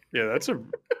 Yeah,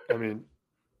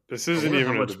 this isn't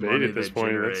even a debate at this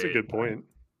point. That's a good point.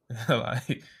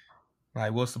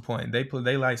 What's the point? They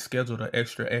scheduled an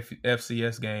extra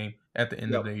FCS game at the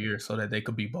end of the year so that they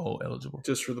could be bowl eligible.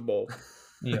 Just for the bowl.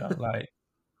 Yeah,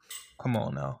 come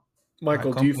on now.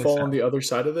 Michael, do you fall on the other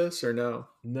side of this or no?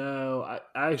 No,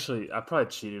 I probably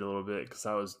cheated a little bit because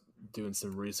I was doing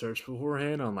some research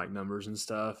beforehand on numbers and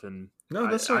stuff. And no,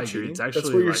 that's not cheating. It's actually,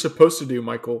 that's what you're supposed to do,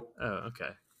 Michael. Oh, okay.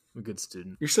 I'm a good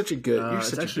student. You're such a good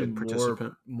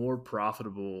participant. More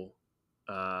profitable,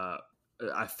 I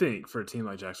think, for a team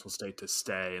like Jacksonville State to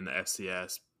stay in the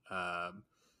FCS.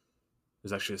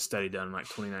 There's actually a study done in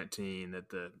 2019 that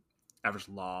the average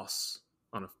loss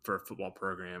for a football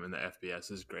program in the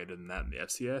FBS is greater than that in the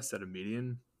FCS at a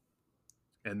median.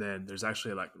 And then there's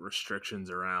actually like restrictions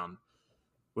around,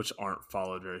 which aren't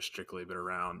followed very strictly, but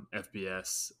around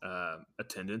FBS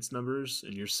attendance numbers,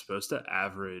 and you're supposed to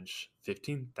average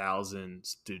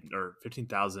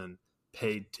 15,000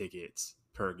 paid tickets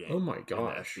per game. Oh my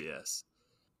gosh! In the FBS.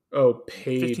 Oh,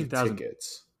 paid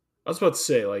tickets. I was about to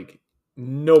say, like,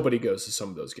 nobody goes to some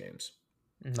of those games.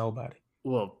 Nobody.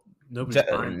 Well, nobody's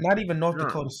buying. Not even North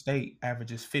Dakota State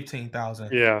averages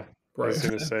 15,000. Yeah, right. I was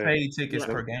gonna say paid tickets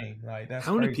per game. Like that's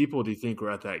how crazy. many people do you think were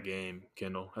at that game,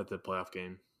 Kendall, at the playoff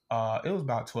game? It was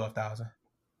about 12,000.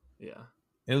 Yeah,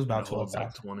 it was about 12,000.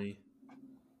 Like 20.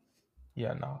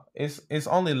 Yeah, no, it's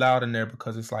only loud in there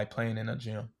because it's like playing in a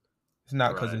gym. It's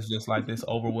not because it's just like this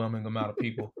overwhelming amount of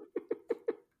people.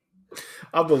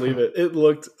 I believe it. It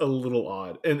looked a little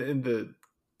odd, and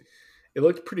it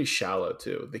looked pretty shallow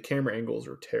too. The camera angles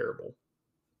were terrible.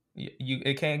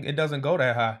 It doesn't go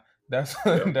that high. That's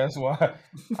that's why.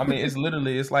 I mean,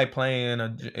 it's like playing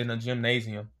in a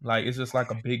gymnasium. Like it's just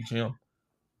like a big gym.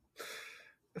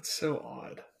 That's so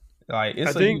odd. Like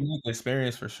it's a unique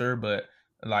experience for sure, but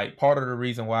like part of the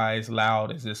reason why it's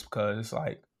loud is just because it's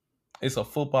like it's a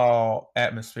football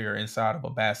atmosphere inside of a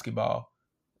basketball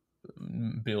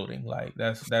building. Like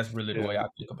that's really the way I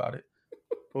think about it.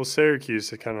 Well,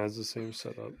 Syracuse, it kind of has the same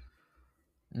setup.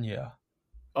 Yeah.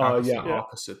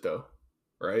 Opposite though,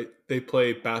 right? They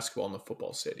play basketball in the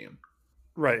football stadium.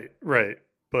 Right,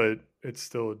 but it's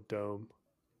still a dome.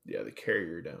 Yeah, the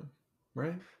Carrier Dome,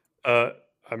 right?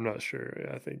 I'm not sure.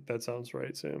 I think that sounds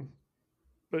right, Sam.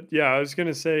 But yeah, I was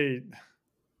gonna say,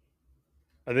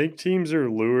 I think teams are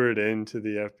lured into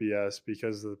the FBS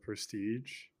because of the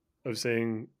prestige of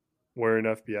saying we're an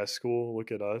FBS school.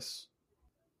 Look at us.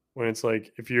 When it's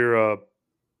like if you're a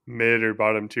mid or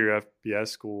bottom tier FBS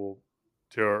school,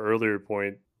 to our earlier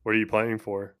point, what are you playing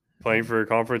for? Playing for a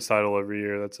conference title every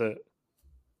year. That's it.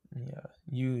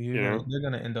 Yeah, they're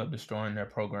gonna end up destroying their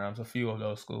programs. A few of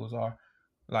those schools are.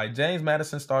 Like James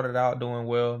Madison started out doing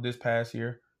well this past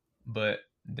year, but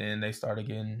then they started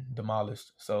getting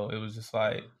demolished. So it was just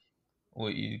like,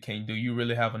 what you can do? You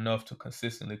really have enough to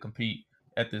consistently compete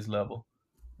at this level?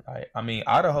 Like, I mean,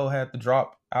 Idaho had to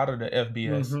drop out of the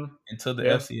FBS into the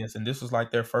FCS, and this was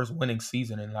like their first winning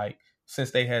season, and like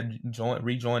since they had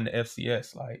rejoined the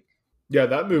FCS, like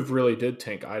that move really did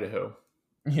tank Idaho.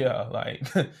 Yeah, like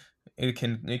it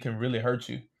can really hurt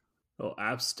you. Well,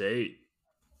 App State.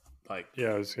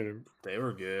 They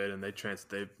were good, and they've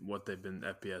been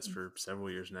FBS for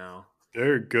several years now.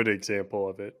 They're a good example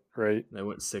of it, right? They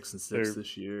went 6-6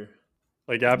 this year.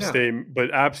 Like App State,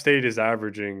 but App State is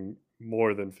averaging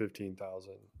more than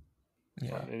 15,000.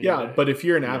 Yeah, but if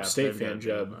you're an App State fan,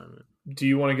 Jeb, do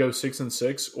you want to go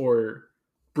 6-6 or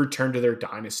return to their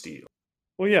dynasty?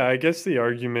 Well, yeah, I guess the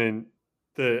argument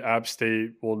that App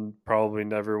State will probably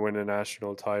never win a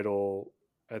national title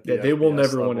at the they will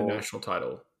never level. win a national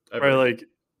title. Ever. Right, like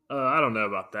I don't know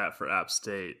about that for App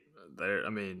State.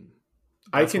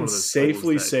 I can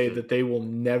safely say that they will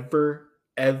never,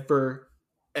 ever,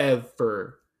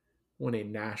 ever win a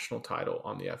national title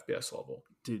on the FBS level.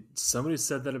 Dude, somebody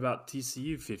said that about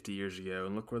TCU 50 years ago,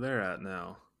 and look where they're at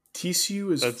now.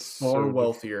 TCU is far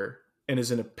wealthier and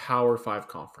is in a Power 5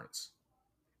 conference.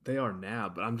 They are now,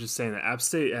 but I'm just saying that App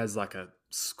State has like a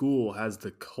school has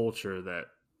the culture that.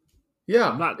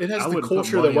 Yeah, it has the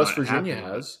culture that West Virginia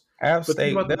has. App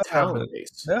State,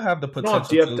 they'll have the potential.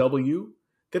 They don't have DFW.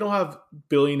 They don't have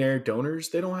billionaire donors.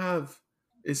 They don't have.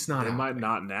 It's not. They might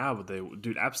not now, but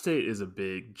dude, App State is a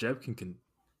big.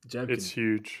 It's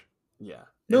huge. Yeah.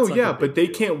 But they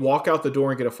can't walk out the door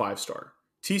and get a 5-star.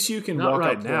 TCU can walk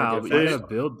out the door and get a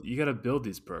 5-star. You got to build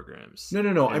these programs.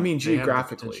 No. I mean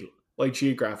geographically. Like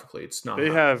geographically, it's not.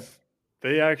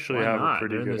 They actually have a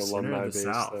pretty good alumni base,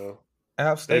 though.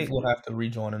 App State will have to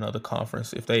rejoin another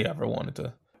conference if they ever wanted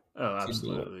to. Oh,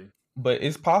 absolutely. But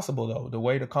it's possible, though. The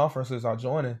way the conferences are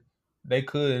joining, they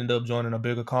could end up joining a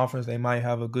bigger conference. They might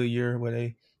have a good year where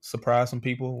they surprise some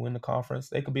people, win the conference.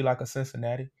 They could be like a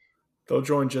Cincinnati. They'll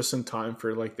join just in time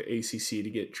for like the ACC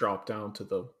to get dropped down to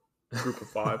the group of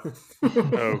 5.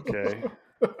 Okay.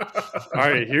 All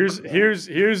right.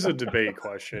 Here's a debate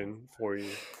question for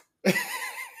you.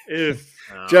 Jeb,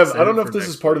 I don't know if this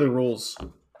is part of the rules.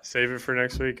 Save it for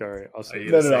next week. All right, I'll say.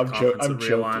 No, I'm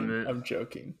joking. I'm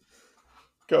joking.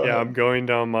 Go ahead. I'm going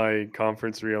down my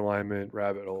conference realignment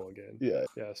rabbit hole again. Yeah.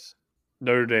 Yes.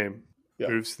 Notre Dame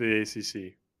moves to the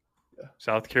ACC. Yeah.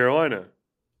 South Carolina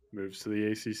moves to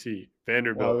the ACC.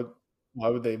 Vanderbilt. Why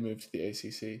would they move to the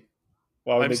ACC?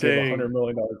 Why would they give a $100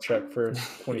 million check for a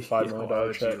 $25 million why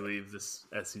would check? You leave this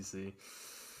SEC?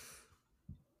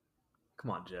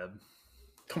 Come on, Jeb.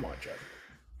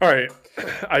 All right.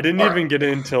 I didn't even get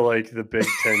into like the Big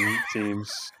Ten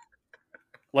teams.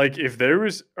 Like if there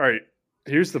was – all right,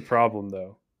 here's the problem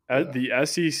though. The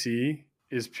SEC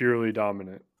is purely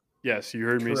dominant. Yes, you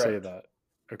heard me say that.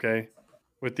 Okay?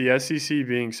 With the SEC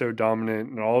being so dominant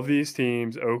and all of these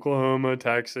teams, Oklahoma,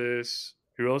 Texas,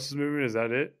 who else is moving? Is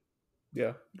that it?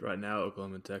 Yeah. Right now,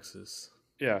 Oklahoma and Texas.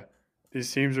 Yeah.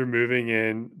 These teams are moving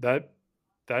in.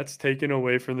 That's taken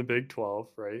away from the Big 12,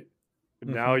 right?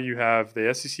 But now you have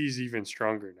the SEC is even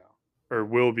stronger now, or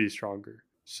will be stronger.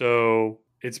 So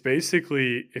it's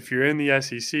basically if you're in the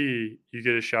SEC, you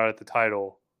get a shot at the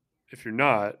title. If you're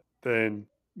not, then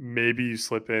maybe you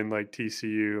slip in like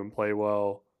TCU and play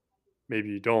well. Maybe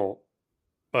you don't.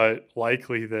 But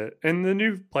likely that – and the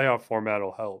new playoff format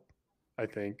will help, I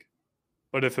think.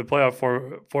 But if the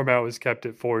playoff format was kept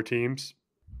at 4 teams,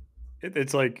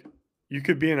 it's like – you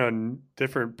could be in a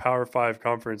different Power 5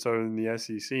 conference other than the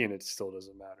SEC, and it still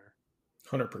doesn't matter.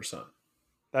 100%.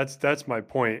 That's my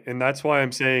point. And that's why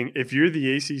I'm saying if you're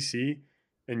the ACC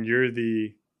and you're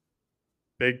the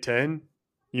Big Ten,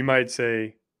 you might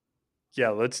say, yeah,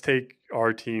 let's take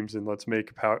our teams and let's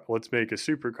make a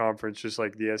super conference just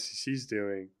like the SEC's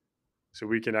doing so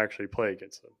we can actually play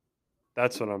against them.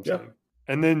 That's what I'm saying.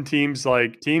 And then teams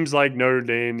like Notre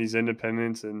Dame, these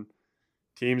independents and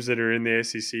teams that are in the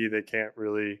SEC that can't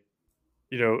really,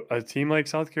 a team like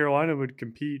South Carolina would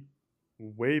compete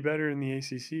way better in the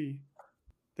ACC.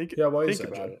 Why is that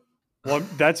about it? Well,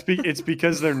 it's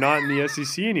because they're not in the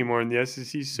SEC anymore, and the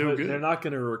SEC is so good. They're not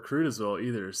going to recruit as well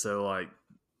either. So, like,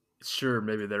 sure,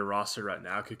 maybe their roster right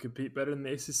now could compete better in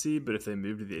the ACC, but if they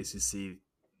move to the ACC,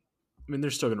 I mean,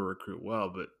 they're still going to recruit well,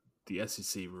 but the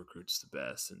SEC recruits the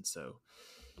best, and so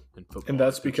in football, and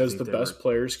that's because the best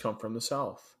players come from the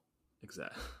South.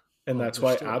 Exactly. And that's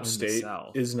why App State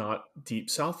is not deep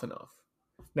South enough.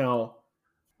 Now,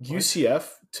 UCF,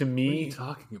 to me... What are you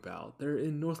talking about? They're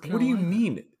in North Carolina. What do you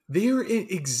mean? They're in...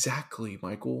 Exactly,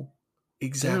 Michael.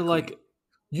 Exactly. They're like...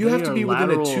 You have to be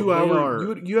within a 2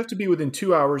 hour... You have to be within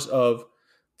 2 hours of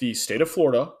the state of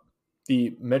Florida,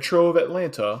 the Metro of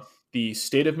Atlanta, the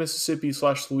state of Mississippi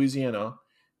 / Louisiana,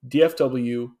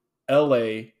 DFW,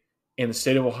 LA, and the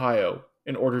state of Ohio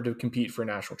in order to compete for a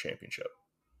national championship.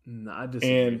 No, I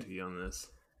disagree with you on this.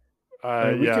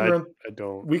 I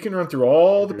don't. We can run through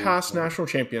all the past national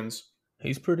champions.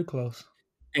 He's pretty close.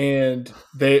 And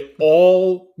they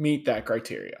all meet that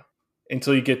criteria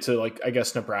until you get to, like, I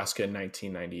guess, Nebraska in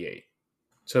 1998.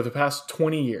 So the past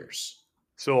 20 years.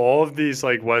 So all of these,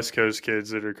 like, West Coast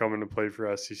kids that are coming to play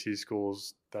for SEC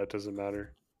schools, that doesn't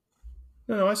matter?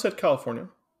 No, I said California.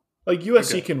 Like,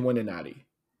 USC can win a natty.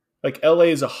 Like, LA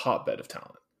is a hotbed of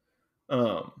talent.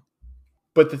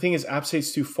 But the thing is, App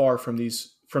State's too far from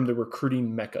the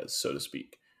recruiting meccas, so to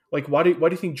speak. Like, why do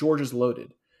you think Georgia's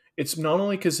loaded? It's not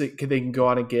only because they can go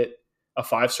out and get a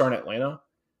 5-star in Atlanta,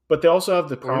 but they also have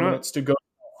the prominence to go to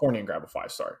California and grab a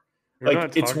 5-star.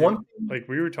 Like, it's one thing. Like,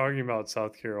 we were talking about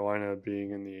South Carolina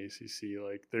being in the ACC.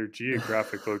 Like, their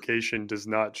geographic location does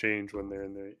not change when they're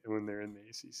in the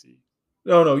ACC.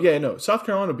 No. South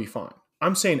Carolina would be fine.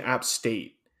 I'm saying App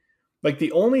State. Like,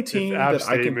 the only team that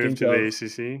I can think of, the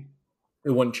ACC, it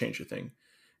wouldn't change a thing,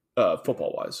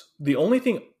 football wise. The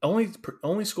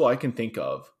only school I can think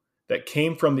of that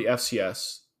came from the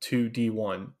FCS to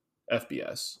D1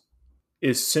 FBS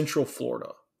is Central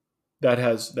Florida.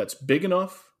 That's big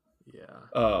enough.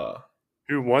 Yeah.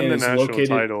 Who won the national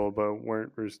title but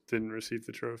didn't receive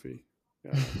the trophy?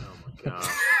 Yeah. Oh my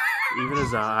gosh. Even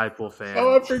as a Heupel fan.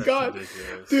 Oh, I forgot.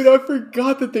 Dude, I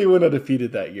forgot that they went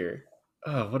undefeated that year.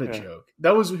 Oh, what a joke.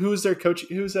 Who was their coach?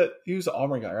 Who was that? He was the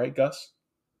Auburn guy, right, Gus?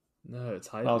 No, it's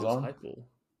Heupel.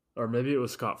 Or maybe it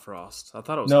was Scott Frost. I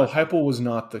thought it was Heupel was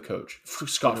not the coach.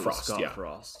 Scott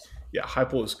Frost. Yeah,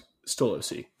 Heupel was still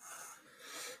OC.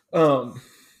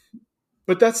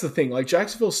 But that's the thing. Like,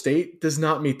 Jacksonville State does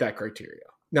not meet that criteria.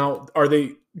 Now, are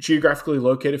they geographically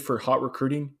located for hot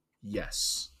recruiting?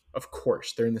 Yes, of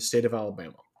course. They're in the state of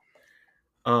Alabama.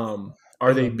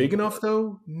 Are they big enough,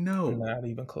 though? No. Not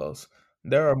even close.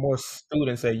 There are more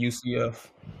students at UCF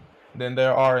than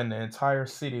there are in the entire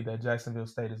city that Jacksonville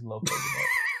State is located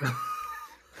at.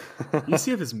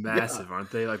 UCF is massive,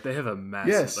 aren't they? Like, they have a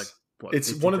massive... Yes. Like,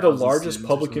 it's one of the largest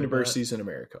public universities in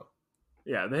America.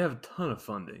 Yeah, they have a ton of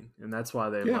funding, and that's why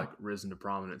they've risen to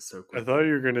prominence so quickly. I thought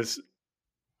you were going to...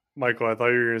 Michael, I thought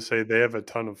you were going to say they have a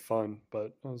ton of fun,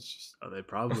 but I was just... Oh, they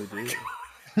probably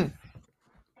do.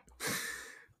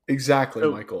 Exactly,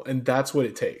 Michael. And that's what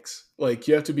it takes. Like,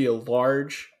 you have to be a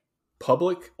large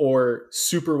public or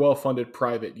super well-funded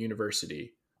private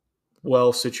university,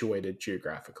 well-situated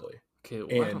geographically.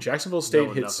 Okay, and Jacksonville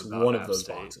State hits one of those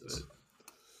boxes.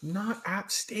 Not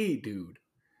App State, dude.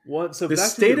 What? So the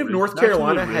state of North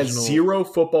Carolina has 0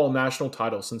 football national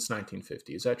titles since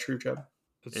 1950. Is that true, Jeb?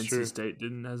 That's true. NC State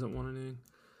hasn't won anything.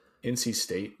 NC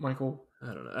State, Michael?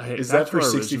 I don't know. Is that for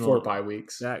 64 bye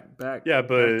weeks? Back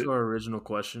to our original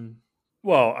question.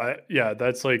 Well,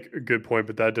 that's like a good point,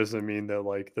 but that doesn't mean that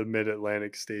like the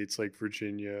Mid-Atlantic states like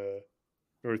Virginia,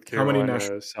 North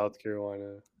Carolina, South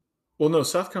Carolina. Well, no,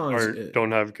 South Carolina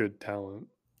don't have good talent.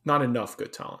 Not enough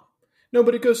good talent. No,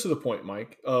 but it goes to the point,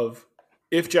 Mike, of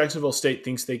if Jacksonville State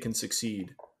thinks they can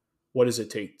succeed, what does it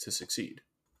take to succeed?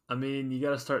 I mean, you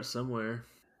got to start somewhere.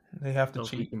 They have to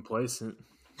Don't be complacent.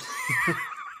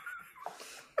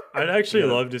 I'd actually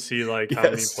love to see like how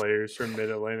many players from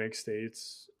Mid-Atlantic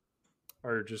states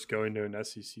are just going to an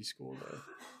SEC school though.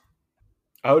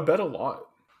 I would bet a lot.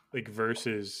 Like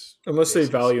versus unless they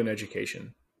value an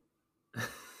education.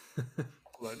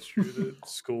 Well, that's true. The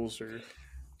schools are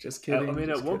just kidding. I mean,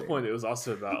 at one point it was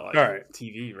also about like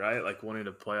TV, right? Like wanting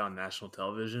to play on national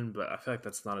television, but I feel like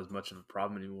that's not as much of a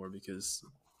problem anymore because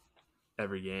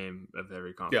every game of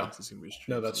every conference is going to be streamed.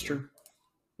 No, that's true.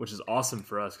 Which is awesome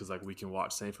for us because like we can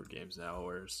watch Samford games now,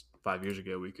 whereas 5 years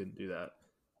ago we couldn't do that.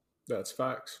 That's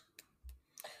facts.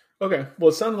 Okay, well,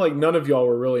 it sounded like none of y'all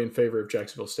were really in favor of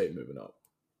Jacksonville State moving up,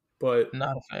 but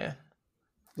not a fan.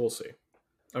 We'll see.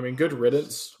 I mean, good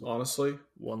riddance, honestly.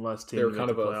 One less team. They were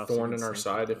kind of a thorn in our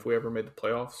side if we ever made the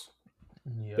playoffs.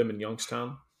 Yeah. Them in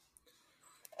Youngstown.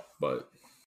 But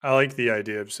I like the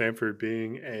idea of Samford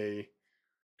being an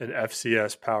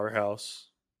FCS powerhouse,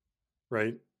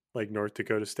 right? Like North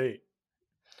Dakota State.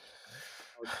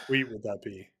 How sweet would that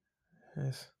be?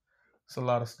 It's a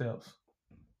lot of steps.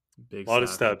 A lot of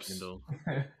steps.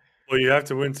 Well, you have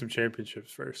to win some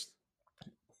championships first.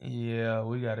 Yeah,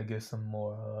 we got to get some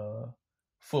more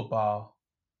football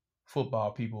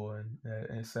people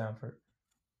in Samford.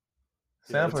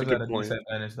 Samford's at a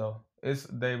disadvantage though.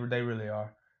 They really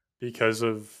are because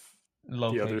of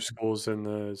the other schools in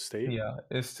the state. Yeah,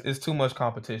 it's too much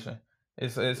competition.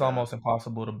 It's almost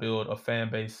impossible to build a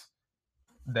fan base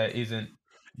that isn't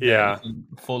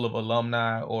full of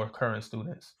alumni or current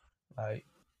students. Like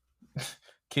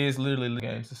kids literally leave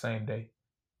games the same day.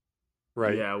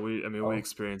 Right. Yeah, we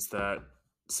experienced that.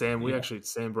 Sam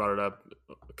brought it up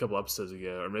a couple episodes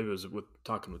ago, or maybe it was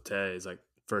talking with Tay. It's like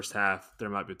first half, there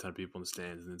might be a ton of people in the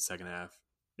stands, and then second half,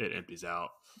 it empties out.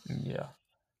 Yeah.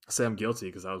 I say I'm guilty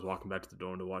because I was walking back to the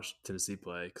dorm to watch Tennessee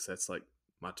play because that's like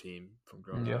my team from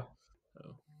growing up.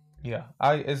 So. Yeah.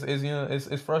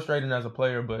 It's frustrating as a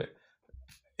player, but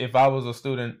if I was a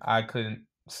student, I couldn't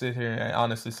sit here and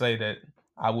honestly say that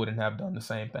I wouldn't have done the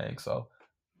same thing. So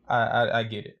I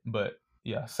get it, but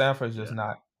yeah, Samford's just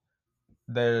not.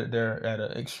 They're at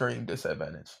an extreme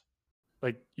disadvantage.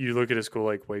 Like you look at a school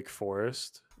like Wake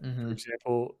Forest, for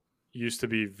example, used to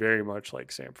be very much like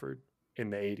Samford in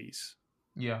the 80s.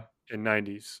 Yeah. And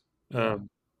 90s. Yeah.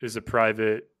 Is a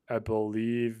private, I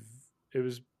believe it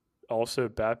was also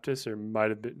Baptist or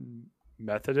might have been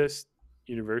Methodist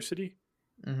University.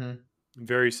 Mm-hmm.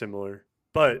 Very similar.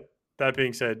 But that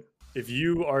being said, if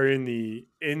you are in the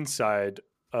inside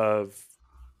of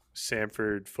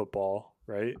Samford football,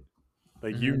 right?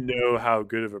 Like you know how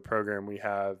good of a program we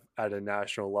have at a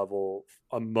national level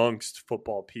amongst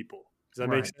football people. Does that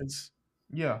make sense?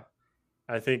 Yeah.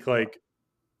 I think like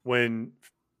when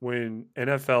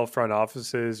NFL front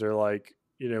offices are like,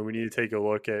 we need to take a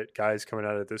look at guys coming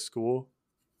out of this school,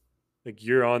 like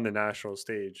you're on the national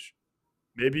stage.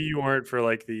 Maybe you aren't for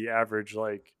like the average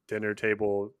like dinner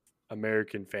table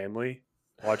American family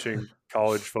watching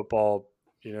college football.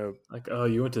 Like, oh,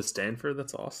 you went to Stanford?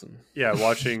 That's awesome. Yeah,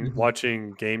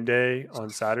 watching game day on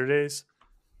Saturdays.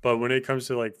 But when it comes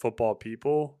to like football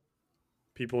people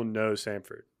know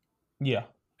Samford. Yeah.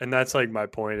 And that's like my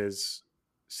point is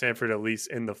Samford, at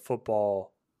least in the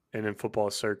football and in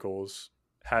football circles,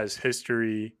 has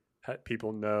history.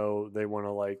 People know they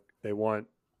want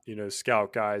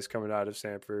scout guys coming out of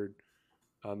Samford.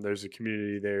 There's a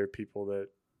community there, people that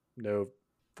know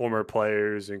former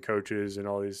players and coaches and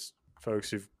all these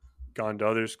folks who've gone to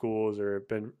other schools or have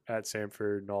been at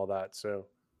Samford and all that. So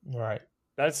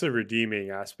that's the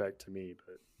redeeming aspect to me.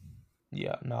 But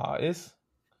it's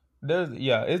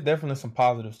definitely some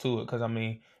positives to it because I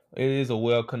mean it is a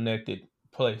well connected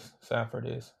place.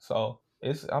 Samford is, so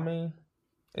it's like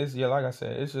I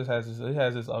said, it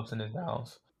has its ups and its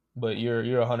downs. But you're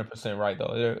 100% right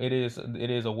though. It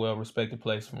is a well respected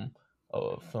place from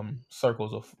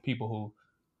circles of people who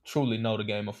truly know the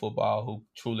game of football, who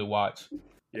truly watch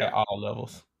at all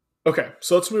levels. Okay,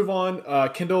 so let's move on.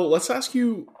 Kendall, let's ask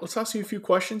you a few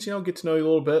questions, get to know you a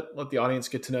little bit, let the audience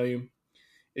get to know you.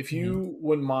 If you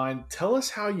wouldn't mind, tell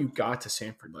us how you got to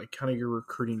Samford, like kind of your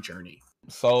recruiting journey.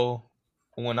 So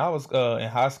when I was in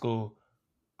high school,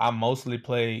 I mostly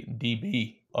played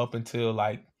DB up until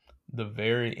like the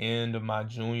very end of my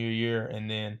junior year, and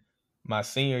then my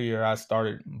senior year I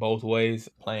started both ways,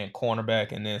 playing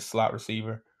cornerback and then slot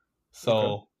receiver.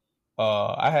 So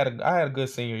I had a good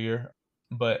senior year,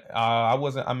 but I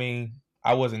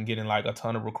wasn't getting like a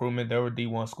ton of recruitment. There were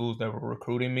D1 schools that were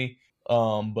recruiting me,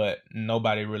 but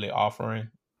nobody really offering.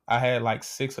 I had like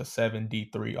 6 or 7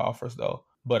 D3 offers though.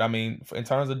 But I mean, in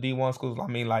terms of D1 schools, I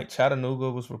mean like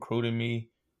Chattanooga was recruiting me,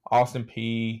 Austin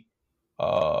P,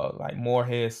 like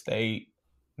Morehead State.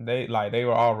 They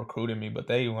were all recruiting me, but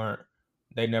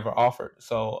they never offered.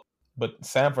 So, but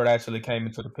Samford actually came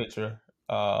into the picture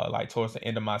like towards the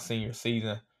end of my senior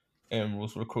season and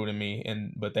was recruiting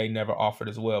me, but they never offered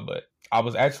as well. But I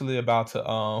was actually about to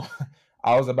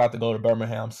I was about to go to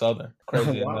Birmingham Southern.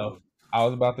 Crazy enough, I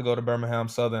was about to go to Birmingham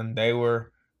Southern. They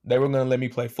were going to let me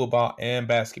play football and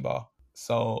basketball.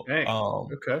 So I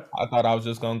thought I was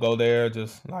just going to go there,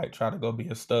 just like try to go be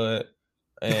a stud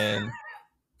and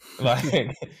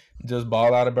like just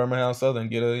ball out of Birmingham Southern,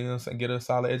 get a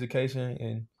solid education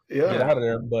and get out of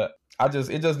there. But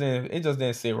it just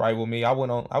didn't sit right with me. I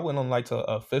went on like to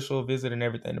official visit and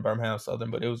everything to Birmingham Southern,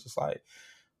 but it was just like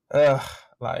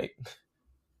like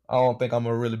I don't think I'm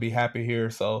gonna really be happy here.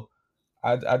 So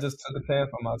I just took a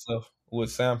chance on myself with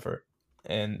Samford,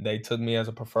 and they took me as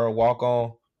a preferred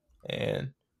walk-on,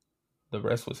 and the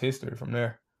rest was history from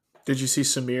there. Did you see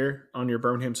Samir on your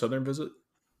Birmingham Southern visit?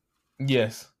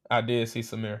 Yes, I did see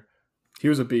Samir. He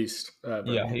was a beast.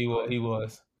 Yeah, he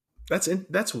was.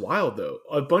 That's wild though.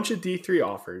 A bunch of D3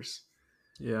 offers.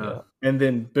 Yeah. And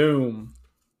then boom,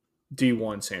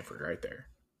 D1 Samford right there,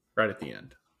 right at the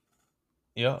end.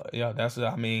 Yeah. That's it.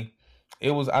 I mean,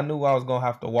 it was. I knew I was gonna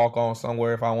have to walk on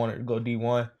somewhere if I wanted to go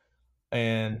D1,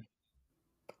 and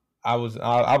I was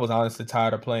honestly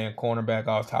tired of playing cornerback.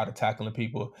 I was tired of tackling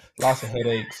people. Lots of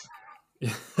headaches.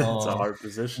 It's a hard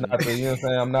position. You know what I'm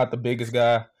saying? I'm not the biggest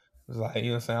guy. It's like, you know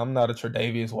what I'm saying? I'm not a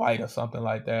Tre'Davious White or something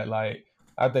like that. Like,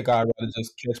 I think I'd rather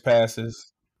just catch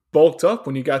passes. Bulked up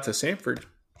when you got to Samford.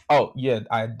 Oh, yeah,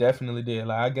 I definitely did.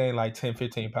 Like, I gained like 10,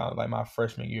 15 pounds like my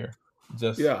freshman year.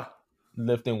 Just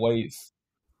lifting weights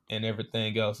and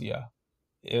everything else. Yeah.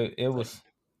 It was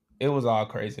all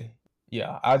crazy.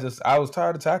 Yeah, I was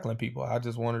tired of tackling people. I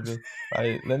just wanted to,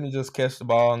 like, let me just catch the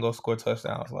ball and go score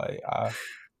touchdowns. Like, I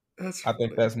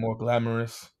think that's more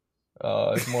glamorous.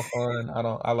 It's more fun.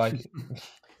 I like it.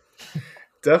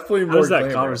 Definitely more. How does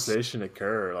that glamorous conversation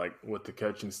occur, like with the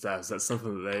coaching staff? Is that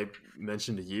something that they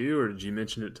mentioned to you, or did you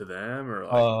mention it to them, or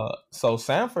like? So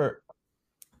Samford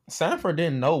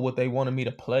didn't know what they wanted me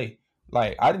to play.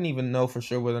 Like, I didn't even know for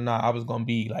sure whether or not I was going to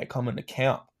be like coming to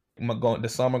camp. The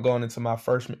summer going into my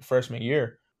freshman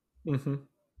year. Mm-hmm.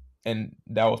 And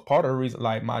that was part of the reason,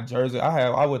 like my jersey,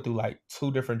 I went through like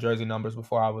 2 different jersey numbers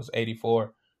before I was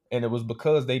 84. And it was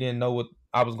because they didn't know what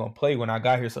I was going to play when I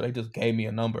got here. So they just gave me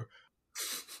a number.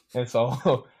 And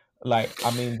so, like, I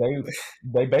mean,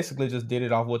 they basically just did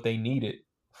it off what they needed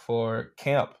for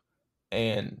camp.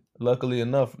 And luckily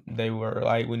enough, they were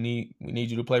like, we need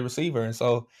you to play receiver. And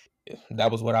so that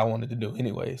was what I wanted to do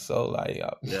anyway. So like,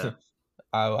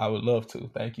 I would love to.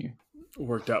 Thank you.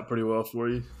 Worked out pretty well for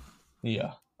you.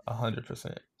 Yeah,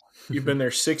 100%. You've been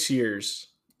there 6 years.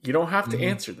 You don't have to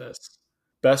answer this.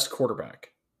 Best quarterback.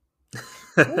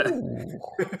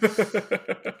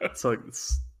 So,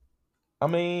 I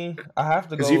mean, I have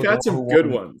to go. Because you've had some good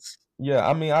ones. Yeah,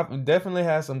 I mean, I've definitely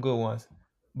had some good ones,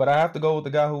 but I have to go with the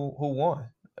guy who won.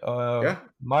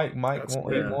 Mike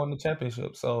won the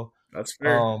championship. So that's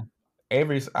fair.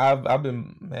 Every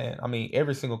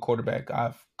single quarterback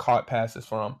I've caught passes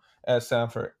from at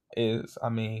Samford is, I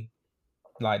mean,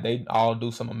 like they all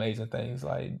do some amazing things.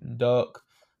 Like Duck,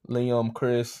 Liam,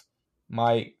 Chris,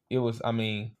 Mike. It was, I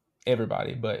mean,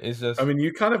 everybody. But it's just, I mean,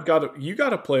 you kind of got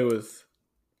to play with,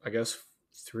 I guess,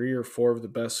 3 or 4 of the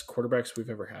best quarterbacks we've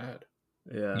ever had.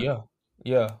 Yeah.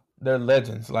 They're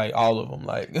legends, like all of them.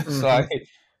 Like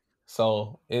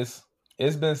so it's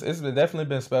definitely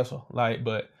been special. Like,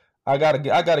 but I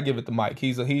gotta give it to Mike.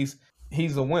 He's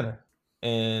a winner,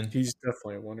 and he's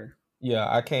definitely a winner. Yeah,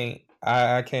 I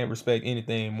can't respect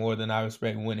anything more than I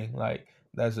respect winning. Like,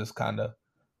 that's just kind of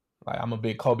like, I'm a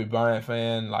big Kobe Bryant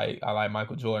fan. Like, I like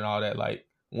Michael Jordan, all that. Like,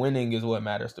 winning is what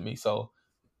matters to me. So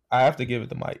I have to give it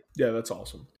to Mike. Yeah, that's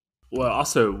awesome. Well,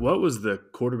 also, what was the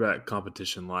quarterback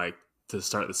competition like to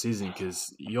start the season?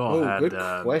 Because you all had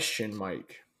good question,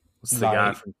 Mike. What's the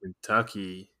guy from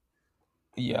Kentucky?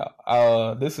 Yeah,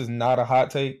 this is not a hot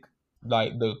take.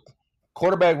 Like, the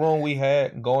quarterback room we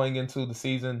had going into the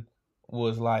season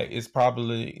was like, it's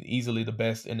probably easily the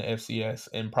best in the FCS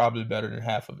and probably better than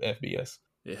half of FBS.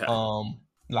 Yeah.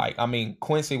 Like, I mean,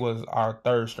 Quincy was our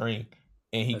third string,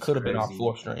 and he could have been our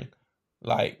fourth string.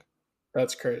 Like,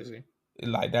 that's crazy.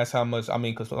 Like, that's how much, I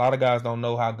mean, because a lot of guys don't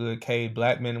know how good Cade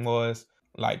Blackman was.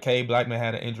 Like, Cade Blackman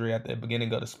had an injury at the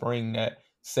beginning of the spring that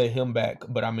set him back.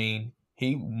 But, I mean,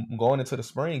 he going into the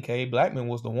spring, Cade Blackman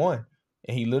was the one.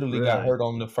 And he literally got hurt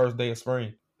on the first day of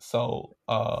spring. So,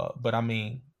 but, I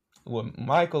mean, with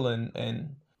Michael and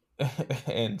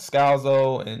and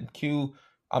Scalzo and Q,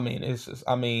 I mean, it's just,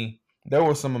 I mean, there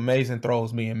were some amazing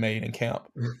throws being made in camp.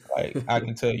 Like, I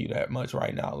can tell you that much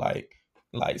right now. Like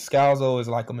Scalzo is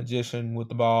like a magician with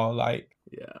the ball. Like,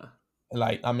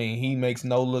 I mean, he makes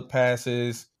no look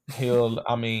passes. He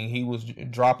was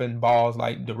dropping balls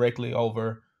like directly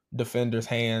over defenders'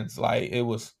 hands. Like, it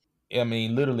was, I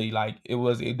mean, literally, like,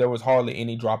 there was hardly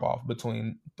any drop off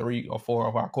between 3 or 4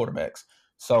 of our quarterbacks.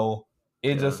 So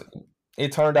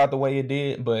it turned out the way it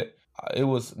did, but it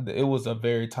was a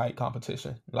very tight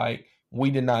competition. Like, we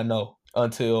did not know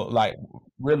until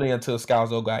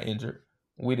Scalzo got injured.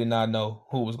 We did not know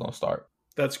who was going to start.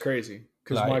 That's crazy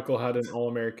because Michael had an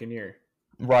All-American year.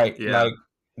 Right. Yeah. Like,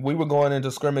 we were going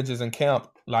into scrimmages in camp,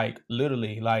 like,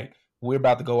 literally, like, we're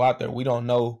about to go out there. We don't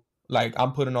know. Like,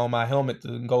 I'm putting on my helmet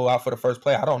to go out for the first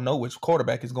play. I don't know which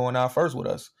quarterback is going out first with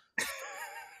us.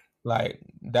 Like,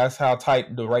 that's how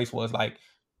tight the race was. Like,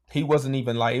 it wasn't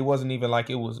even like it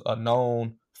was a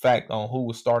known fact on who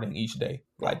was starting each day.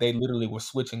 Like, they literally were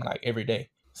switching like every day.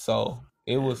 So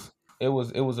it was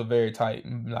a very tight,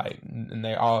 like, and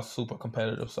they're all super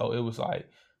competitive. So it was like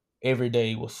every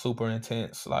day was super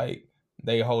intense. Like,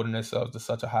 they holding themselves to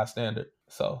such a high standard.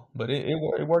 So, but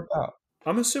it worked out.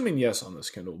 I'm assuming yes on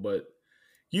this, Kendall, but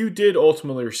you did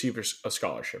ultimately receive a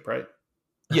scholarship, right?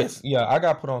 Yes. Yeah, I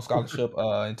got put on scholarship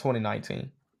in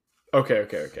 2019. Okay.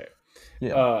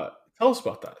 Yeah. Tell us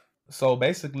about that. So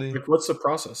basically, like, what's the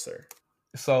process there?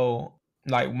 So,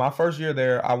 like, my first year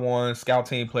there, I won Scout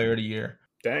Team Player of the Year.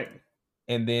 Dang.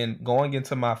 And then going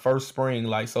into my first spring,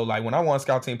 like, so, like, when I won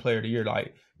Scout Team Player of the Year, like,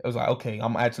 it was like, okay,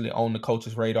 I'm actually on the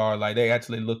coach's radar. Like, they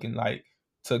actually looking, like,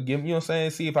 to give, you know what I'm saying,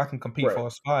 see if I can compete for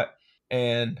a spot.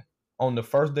 And on the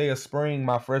first day of spring,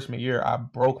 my freshman year, I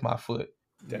broke my foot.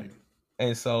 Dang.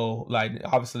 And so, like,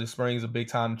 obviously, spring is a big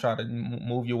time to try to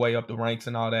move your way up the ranks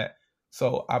and all that.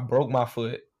 So I broke my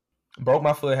foot,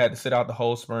 had to sit out the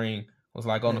whole spring, was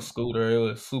like on a scooter. It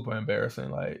was super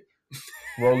embarrassing. Like,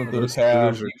 rolling through the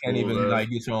cabs, you can't even like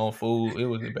get your own food. It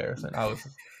was embarrassing.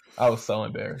 I was so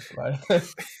embarrassed. Like,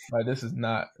 like this is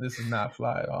not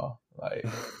fly at all. Like,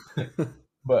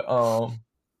 but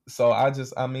so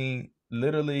I mean,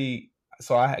 literally,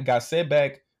 so I got sent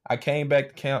back. I came back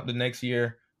to camp the next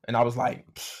year, and I was like,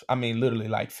 I mean, literally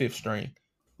like 5th string,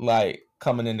 like,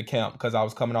 coming into camp because I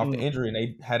was coming off the injury and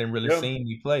they hadn't really seen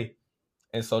me play.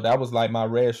 And so that was like my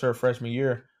red shirt freshman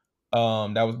year.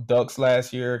 That was Duck's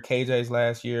last year, KJ's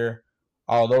last year,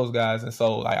 all those guys. And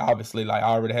so, like, obviously, like, I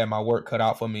already had my work cut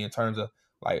out for me in terms of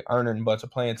like earning a bunch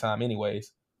of playing time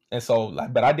anyways. And so,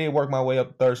 like, but I did work my way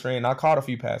up the 3rd string and I caught a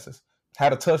few passes.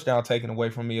 Had a touchdown taken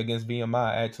away from me against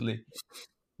VMI, actually.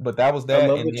 But that was that. I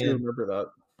love that you remember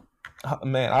that.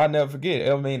 Man, I'll never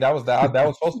forget. I mean, that was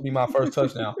supposed to be my first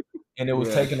touchdown. And it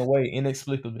was taken away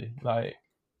inexplicably. Like,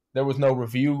 there was no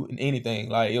review in anything.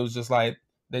 Like, it was just like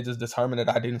they just determined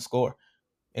that I didn't score,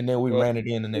 and then we ran it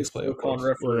in the next play. They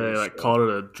like called it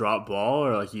a drop ball,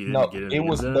 or like you didn't get it. It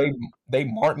was they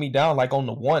marked me down like on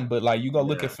the 1, but like you go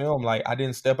look at film, like I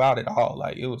didn't step out at all.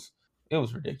 Like it was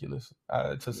ridiculous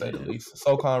to say the least.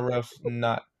 SoCon refs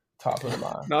not top of the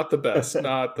line, not the best,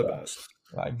 not the best.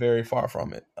 Like, very far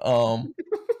from it.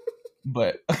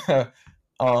 But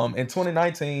in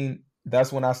 2019,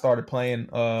 that's when I started playing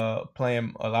a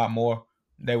lot more.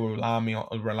 They were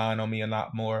relying on me a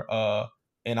lot more.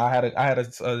 And I had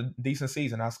a decent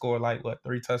season. I scored like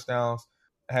 3 touchdowns.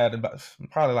 I had about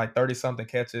probably like 30 something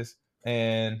catches.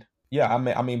 And yeah,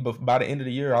 I mean, but by the end of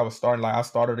the year, I was starting. Like, I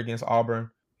started against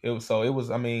Auburn. It was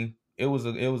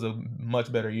a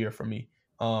much better year for me.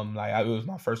 It was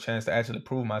my first chance to actually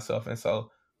prove myself, and so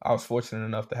I was fortunate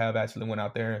enough to have actually went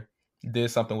out there and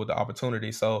did something with the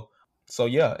opportunity. So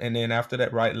yeah, and then after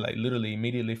that, right, like literally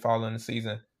immediately following the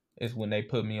season is when they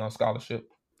put me on scholarship.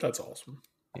 That's awesome.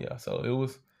 Yeah, so it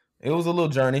was a little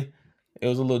journey.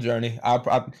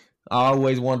 I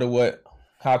always wonder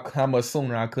how much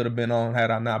sooner I could have been on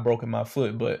had I not broken my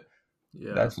foot, but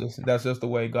that's just the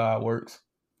way God works.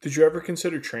 Did you ever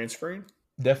consider transferring?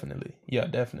 Definitely. Yeah,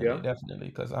 definitely.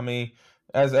 Because, I mean,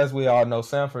 as we all know,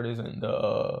 Samford isn't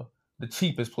the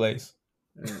cheapest place.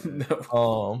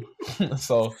 No.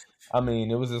 So, I mean,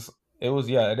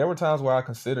 there were times where I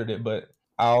considered it, but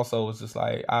I also was just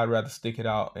like, I'd rather stick it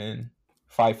out and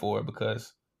fight for it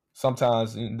because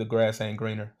sometimes the grass ain't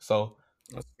greener. So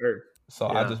that's fair.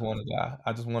 So yeah.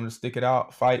 I just wanted to stick it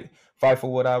out, fight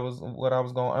for what I was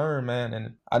gonna earn, man,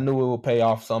 and I knew it would pay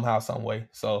off somehow, some way.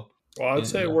 So I'd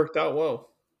say it worked out well.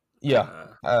 Yeah,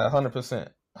 100%.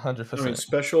 I mean,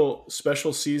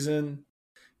 special season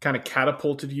kind of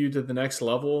catapulted you to the next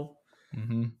level.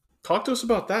 Mm-hmm. Talk to us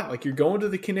about that. Like, you're going to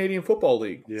the Canadian Football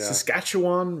League,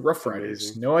 Saskatchewan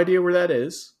Roughriders. No idea where that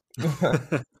is.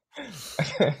 I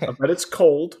bet it's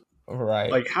cold.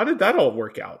 Right. Like, how did that all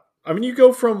work out? I mean, you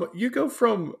go from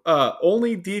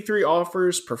only D3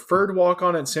 offers, preferred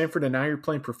walk-on at Samford, and now you're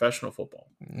playing professional football.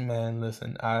 Man,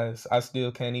 listen, I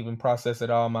still can't even process it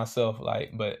all myself.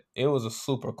 Like, but it was a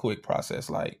super quick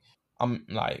process. Like, I'm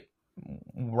like,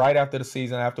 right after the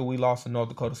season, after we lost to North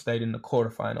Dakota State in the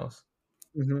quarterfinals,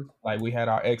 like, we had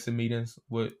our exit meetings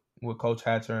with Coach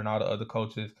Hatcher and all the other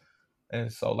coaches, and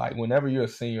so, like, whenever you're a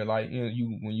senior, like, when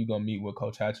you gonna meet with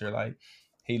Coach Hatcher, like,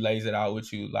 he lays it out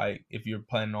with you, like, if you're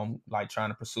planning on, like, trying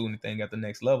to pursue anything at the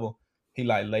next level, he,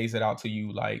 like, lays it out to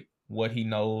you, like, what he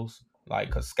knows, like,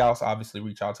 because scouts obviously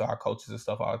reach out to our coaches and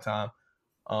stuff all the time,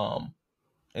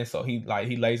 and so he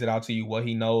lays it out to you, what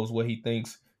he knows, what he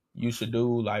thinks you should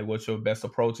do, like, what your best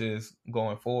approach is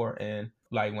going forward. And,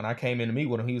 like, when I came in to meet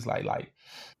with him, he was like,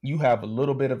 you have a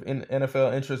little bit of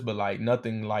NFL interest, but, like,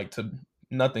 nothing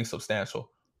substantial.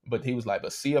 But he was like,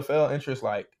 but CFL interest,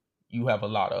 like, you have a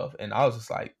lot of. And I was just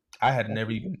like, I had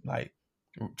never even, like,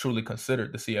 truly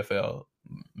considered the CFL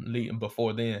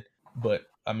before then. But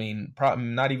I mean, probably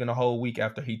not even a whole week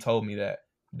after he told me that,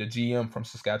 the GM from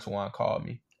Saskatchewan called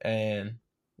me, and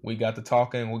we got to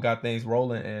talking, we got things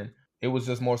rolling, and it was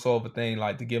just more so of a thing,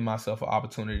 like, to give myself an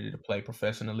opportunity to play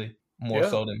professionally, more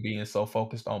so than being so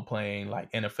focused on playing,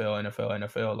 like,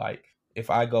 NFL. Like, if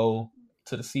I go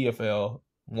to the CFL,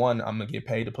 one, I'm gonna get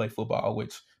paid to play football,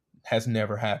 which has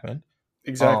never happened.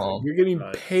 Exactly. You're getting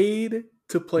paid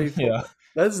to play football. Yeah.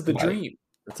 That's the dream.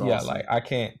 That's awesome. Like, I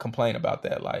can't complain about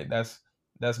that. Like,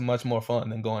 that's much more fun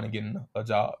than going and getting a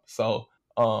job. So,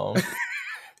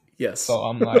 yes. So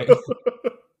I'm like,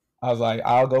 I was like,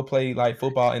 I'll go play, like,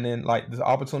 football, and then, like, the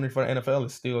opportunity for the NFL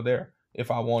is still there if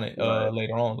I want it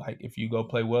later on. Like, if you go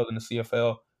play well in the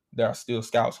CFL, there are still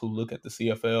scouts who look at the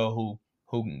CFL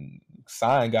who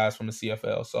sign guys from the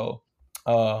CFL. So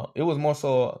it was more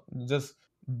so just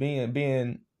being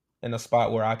in a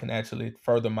spot where I can actually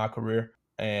further my career.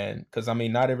 And because, I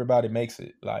mean, not everybody makes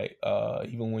it. Like,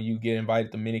 even when you get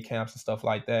invited to mini camps and stuff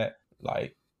like that,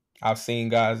 like, I've seen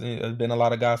guys, there's been a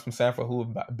lot of guys from Samford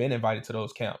who have been invited to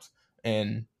those camps,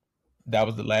 and that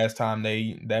was the last time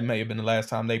that may have been the last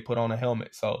time they put on a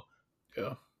helmet. So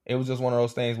yeah, it was just one of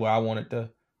those things where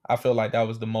I feel like that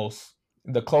was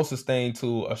the closest thing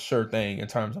to a sure thing in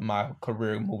terms of my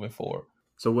career moving forward.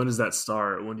 So when does that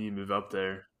start? When do you move up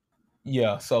there?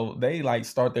 Yeah, so they, like,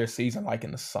 start their season, like,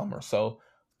 in the summer. So,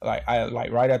 like,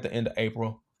 right at the end of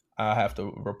April, I have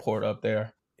to report up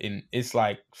there, and it's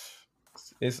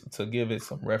to give it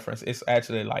some reference, it's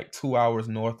actually like 2 hours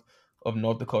north of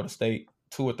North Dakota State,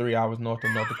 2 or 3 hours north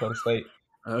of North Dakota State.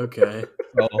 Okay.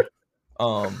 So,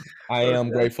 I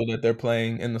am grateful that they're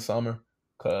playing in the summer,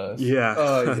 because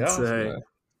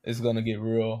it's gonna get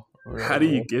real. How do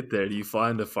you get there? Do you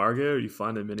fly into Fargo or do you fly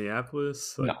into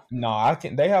Minneapolis? No, I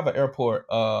can. They have an airport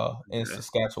in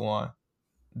Saskatchewan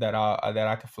that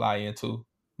I can fly into,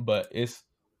 but it's,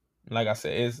 like I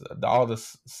said, all the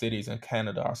cities in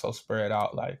Canada are so spread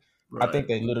out. Like, I think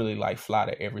they literally, like, fly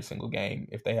to every single game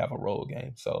if they have a road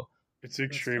game. So it's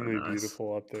extremely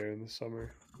beautiful up there in the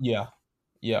summer. Yeah.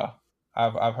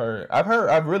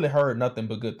 I've really heard nothing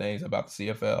but good things about the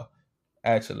CFL.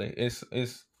 Actually, it's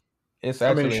actually,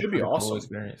 I mean, it should be awesome. Cool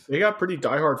experience. They got pretty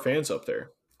diehard fans up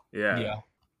there. Yeah.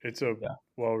 It's a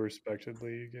well-respected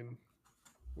league, and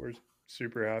we're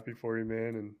super happy for you,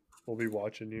 man, and we'll be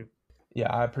watching you.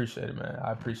 Yeah, I appreciate it, man.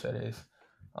 I appreciate it.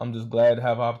 I'm just glad to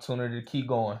have an opportunity to keep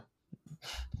going.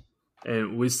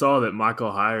 And we saw that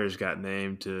Michael Hires got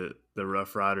named to the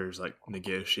Roughriders, like,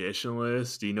 negotiation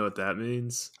list. Do you know what that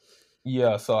means?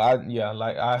 Yeah, so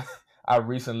I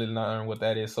recently learned what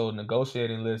that is. So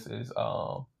negotiating list is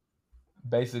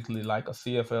basically like a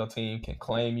CFL team can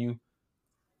claim you,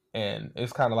 and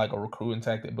it's kind of like a recruiting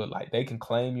tactic, but, like, they can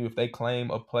claim you if they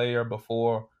claim a player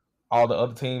before all the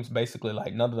other teams. Basically,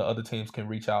 like, none of the other teams can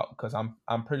reach out, because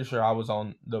I'm pretty sure I was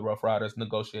on the Roughriders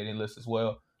negotiating list as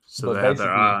well. So they had their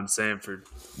eye on Samford.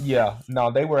 Yeah, no,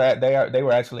 they were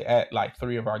actually at, like,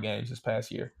 3 of our games this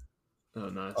past year. Oh,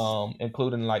 nice.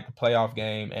 Including, like, the playoff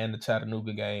game and the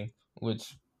Chattanooga game,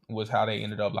 which was how they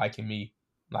ended up liking me.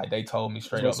 Like, they told me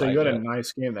straight up. So you had a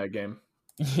nice game that game.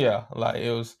 Yeah, like,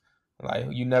 it was like,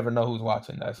 you never know who's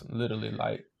watching. That's literally,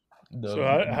 like, So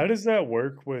how does that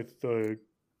work with the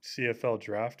CFL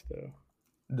draft, though?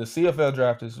 The CFL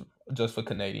draft is just for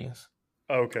Canadians.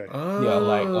 Okay. Yeah,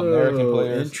 like American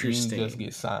players, you can just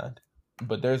get signed.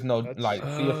 But there's no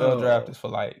CFL draft is for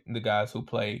like the guys who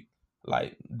play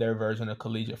like their version of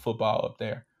collegiate football up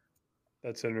there.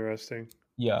 That's interesting.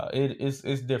 Yeah,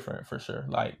 it's different for sure.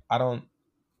 Like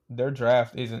their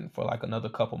draft isn't for like another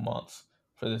couple months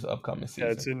for this upcoming season.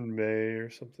 Yeah, it's in May or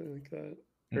something like that.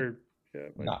 Or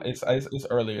it's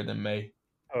earlier than May.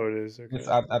 Oh, it is. Okay.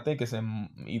 I think it's in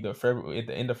either February, at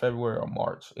the end of February or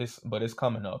March. But it's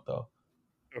coming up though.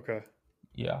 Okay.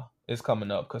 Yeah, it's coming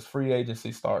up because free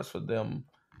agency starts for them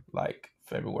like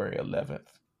February 11th.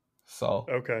 So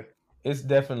okay, it's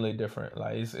definitely different.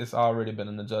 Like it's already been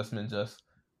an adjustment, just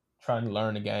trying to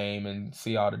learn the game and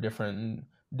see all the different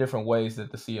ways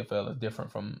that the CFL is different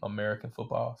from American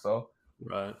football. So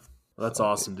right. Well, that's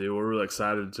awesome, dude. We're really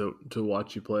excited to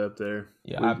watch you play up there.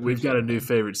 Yeah, we've got a new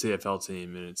favorite CFL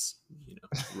team, and it's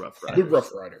Rough Riders. The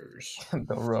Rough Riders.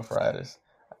 The Rough Riders.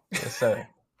 Yes, sir.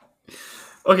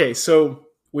 Okay, so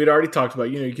we'd already talked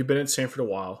about, you've been at Samford a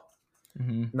while.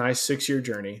 Mm-hmm. Nice 6-year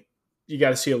journey. You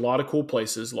got to see a lot of cool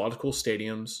places, a lot of cool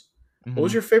stadiums. Mm-hmm. What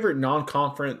was your favorite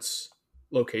non-conference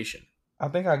location? I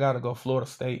think I got to go Florida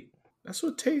State. That's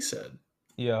what Tay said.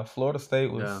 Yeah, Florida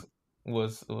State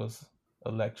was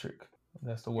electric.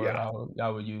 That's the word I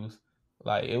would use.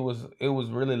 Like it was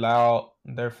really loud.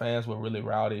 Their fans were really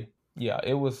rowdy. Yeah,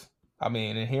 it was. I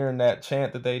mean, and hearing that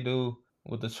chant that they do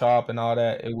with the chop and all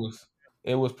that, it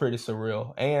was pretty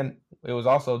surreal. And it was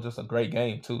also just a great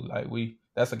game too. Like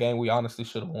that's a game we honestly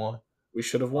should have won. We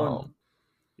should have won.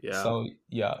 Yeah. So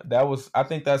I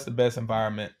think that's the best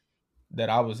environment that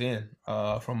I was in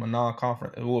from a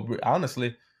non-conference. Well,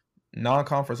 honestly,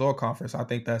 non-conference or conference, I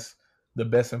think that's the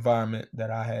best environment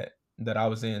that I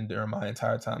was in during my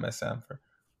entire time at Samford.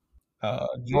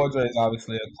 Georgia is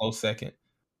obviously a close second.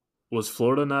 Was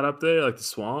Florida not up there, like the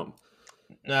Swamp?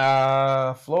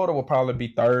 Florida will probably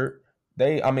be third.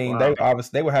 They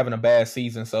were having a bad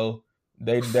season, so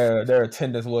their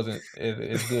attendance wasn't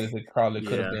as good as it probably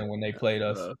could have been when they played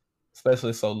us,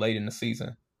 especially so late in the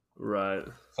season. Right.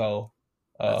 So,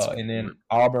 and then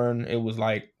Auburn, it was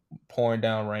like pouring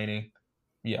down, raining.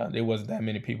 Yeah, there wasn't that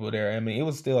many people there. I mean, it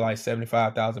was still like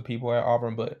 75,000 people at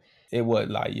Auburn, but it was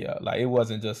it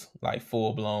wasn't just like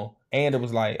full blown. And it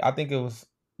was like, I think it was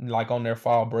like on their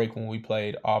fall break when we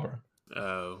played Auburn.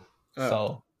 Oh.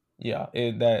 So yeah,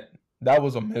 that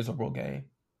was a miserable game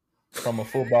from a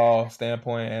football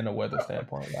standpoint and a weather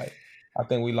standpoint. Like I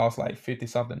think we lost like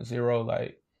 50-something-0.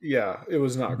 Like yeah, it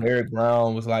was not. Derek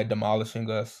Brown was like demolishing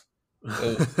us.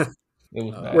 It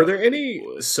was bad. Were there any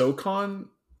SoCon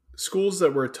schools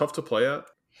that were tough to play at?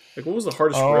 Like what was the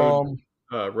hardest road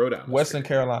atmosphere? Western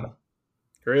Carolina.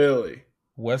 Really?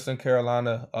 Western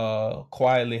Carolina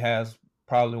quietly has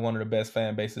probably one of the best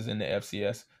fan bases in the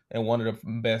FCS and one of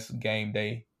the best game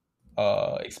day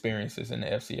experiences in the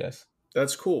FCS.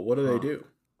 That's cool. What do they do?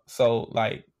 So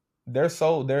like they're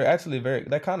actually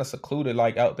they're kind of secluded,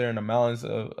 like out there in the mountains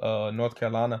of North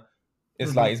Carolina.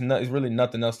 It's like it's really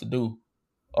nothing else to do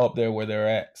up there where they're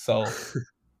at. So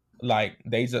like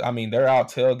they're out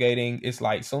tailgating. It's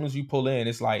like as soon as you pull in,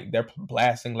 it's like they're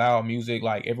blasting loud music.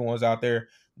 Like everyone's out there.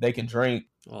 They can drink.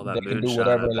 They can do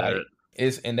whatever. Like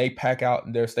and they pack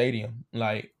out their stadium.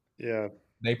 Like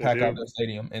they pack out their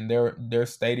stadium, and their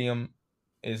stadium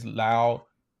is loud.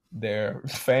 Their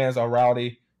fans are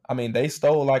rowdy. I mean, they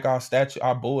stole like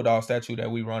our Bulldog statue that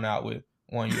we run out with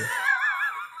one year.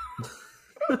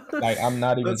 Like I'm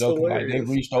not even joking. Hilarious. Like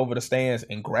they reached over the stands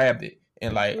and grabbed it,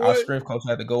 and like our strength coach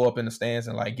had to go up in the stands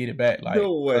and like get it back, like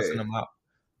cussing them out.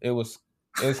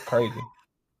 It's crazy.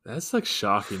 That's like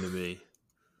shocking to me.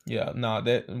 Yeah, no,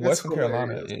 Western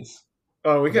Carolina is.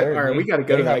 Oh, we got to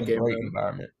go to that game. Great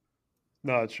environment.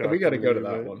 No, it's shocking. We got to go to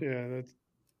that one.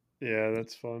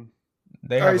 That's fun.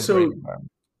 They have a great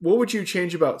environment. What would you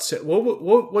change about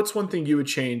what's one thing you would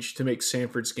change to make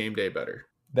Samford's game day better?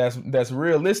 That's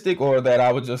realistic, or that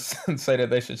I would just say that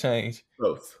they should change?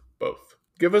 Both.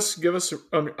 Give us.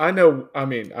 I know. I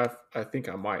mean, I think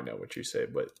I might know what you say,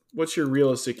 but what's your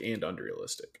realistic and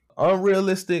unrealistic?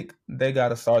 Unrealistic. They got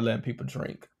to start letting people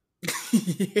drink.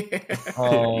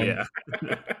 Yeah.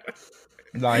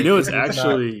 Like, it's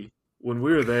actually when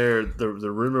we were there,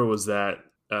 the rumor was that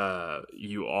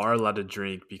you are allowed to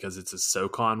drink because it's a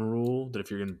SoCon rule that if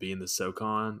you're going to be in the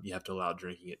SoCon, you have to allow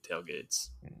drinking at tailgates.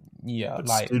 Yeah, but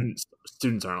like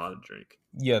students aren't allowed to drink.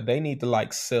 Yeah, they need to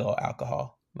like sell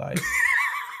alcohol. Like,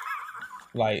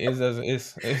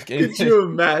 Could you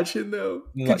imagine though?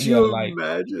 Could you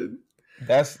imagine?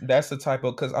 That's the type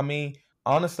of, because I mean,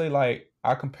 honestly, like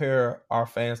I compare our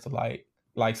fans to like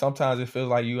Like sometimes it feels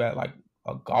like you at like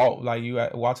a golf, like you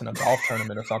at watching a golf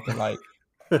tournament or something. Like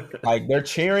they're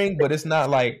cheering, but it's not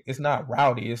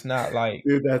rowdy. It's not like,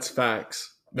 dude, that's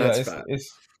facts. That's facts.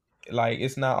 It's like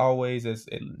it's not always as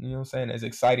as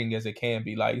exciting as it can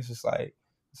be. Like it's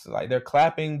like they're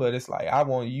clapping, but it's like I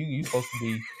want you. You're supposed to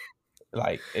be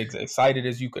like excited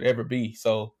as you could ever be.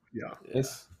 So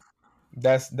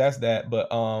that's that. But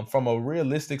from a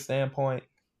realistic standpoint,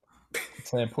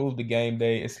 to improve the game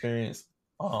day experience,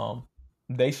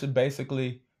 they should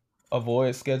basically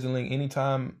avoid scheduling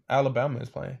anytime Alabama is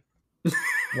playing.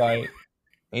 Like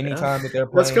anytime that they're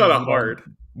playing, that's kind of hard.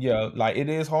 Yeah, like it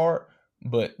is hard,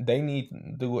 but they need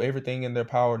to do everything in their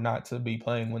power not to be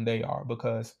playing when they are,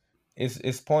 because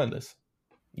it's pointless.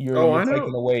 You're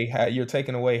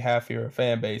taking away half your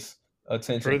fan base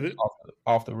attention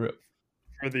off the rip.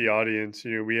 For the audience,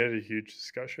 we had a huge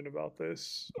discussion about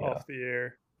this off the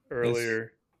air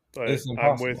earlier, but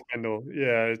I'm with Kendall.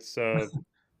 Yeah, it's.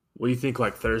 What do you think?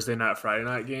 Like Thursday night, Friday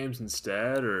night games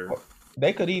instead, or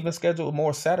they could even schedule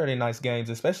more Saturday night games,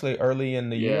 especially early in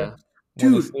the year.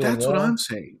 Dude, that's what I'm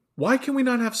saying. Why can we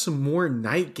not have some more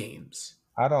night games?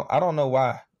 I don't know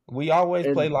why. We always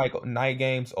play like night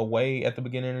games away at the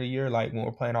beginning of the year, like when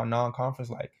we're playing our non-conference,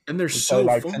 like, and they're so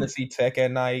fun. Tennessee Tech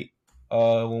at night.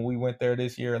 When we went there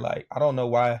this year, like I don't know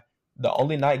why the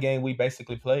only night game we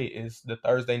basically play is the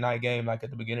Thursday night game, like at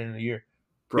the beginning of the year.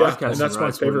 Broadcasting and that's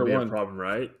my favorite one. Problem,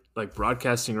 right? Like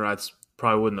broadcasting rights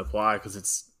probably wouldn't apply because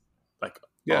it's like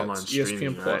online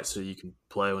streaming, right? So you can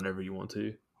play whenever you want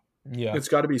to. Yeah, it's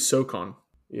got to be SoCon.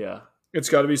 Yeah. It's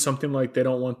got to be something like they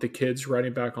don't want the kids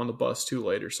riding back on the bus too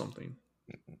late or something.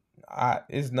 That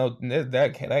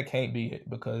can't be it,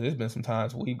 because there's been some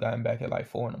times we've gotten back at like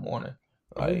 4 a.m. Like,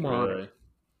 oh my! Really?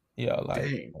 Yeah, like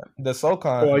dang. The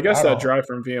SoCon. Well, I guess that drive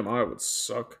from VMI would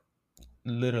suck.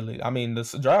 Literally, I mean, the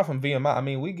drive from VMI. I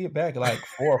mean, we get back at like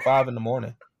 4 or 5 in the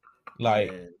morning,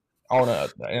 like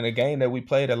in a game that we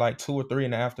played at like 2 or 3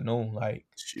 in the afternoon. Like,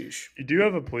 sheesh. You do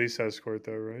have a police escort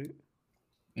though, right?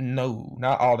 No,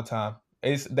 not all the time.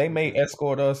 They may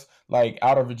escort us like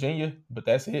out of Virginia, but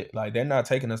that's it. Like they're not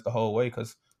taking us the whole way,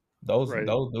 because those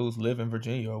dudes live in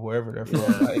Virginia or wherever they're from.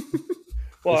 Like,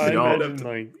 well, I imagine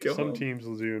like some teams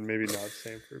will do, and maybe not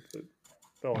Samford, but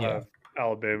they'll have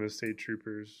Alabama State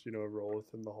troopers, roll with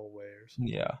them the whole way or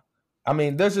something. Yeah, I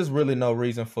mean, there's just really no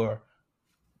reason for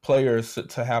players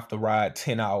to have to ride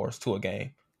 10 hours to a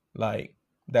game. Like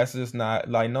that's just not,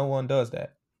 like, no one does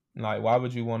that. Like, why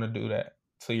would you want to do that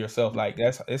to yourself? Like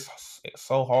it's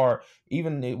so hard,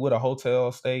 even with a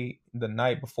hotel stay the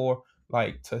night before,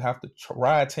 like to have to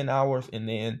ride 10 hours and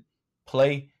then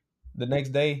play the next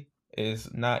day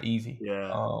is not easy.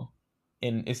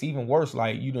 And it's even worse,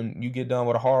 like you get done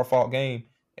with a hard fought game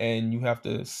and you have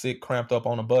to sit cramped up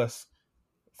on a bus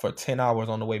for 10 hours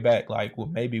on the way back, like with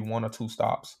maybe 1 or 2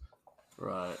 stops,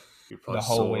 right? You're the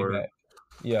whole way back.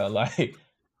 Yeah, like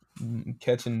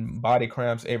catching body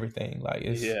cramps, everything. Like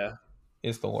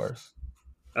it's the worst.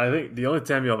 I think the only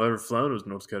time y'all have ever flown was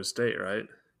North Dakota State, right?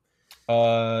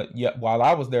 Yeah. While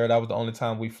I was there, that was the only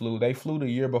time we flew. They flew the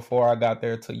year before I got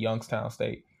there to Youngstown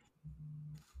State.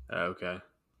 Okay.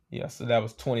 Yeah, so that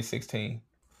was 2016.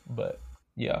 But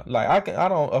yeah, like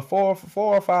a 4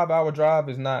 or 5 hour drive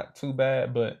is not too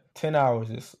bad, but 10 hours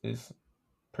is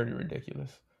pretty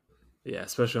ridiculous. Yeah,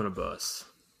 especially on a bus.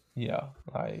 Yeah,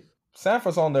 like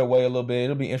Samford's on their way a little bit.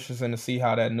 It'll be interesting to see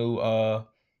how that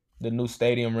the new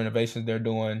stadium renovations they're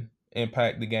doing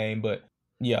impact the game. But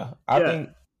yeah,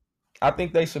 I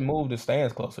think they should move the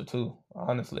stands closer too.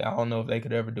 Honestly, I don't know if they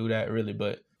could ever do that really,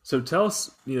 but so tell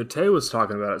us, Tay was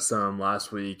talking about it some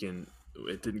last week and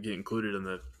it didn't get included in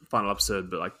the final episode,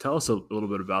 but like tell us a little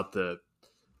bit about the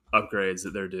upgrades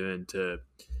that they're doing to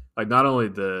like not only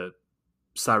the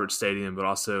Cybert Stadium, but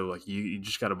also like you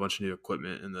just got a bunch of new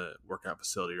equipment in the workout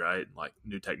facility, right? Like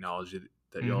new technology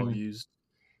that y'all have used.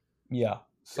 Yeah.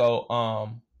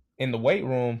 So in the weight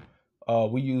room,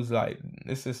 we use like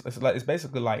it's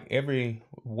basically like every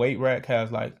weight rack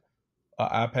has like an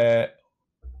iPad,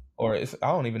 or I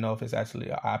don't even know if it's actually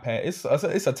an iPad.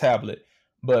 It's a tablet,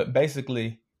 but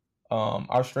basically,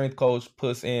 our strength coach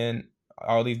puts in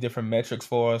all these different metrics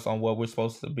for us on what we're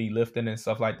supposed to be lifting and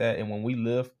stuff like that. And when we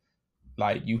lift,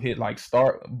 like you hit like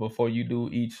start before you do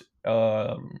each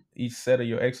set of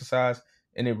your exercise,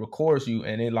 and it records you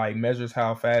and it like measures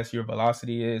how fast your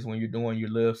velocity is when you're doing your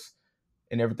lifts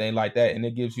and everything like that. And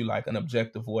it gives you like an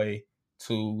objective way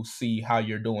to see how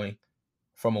you're doing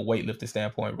from a weightlifting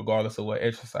standpoint, regardless of what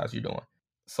exercise you're doing.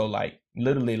 So like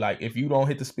literally, like if you don't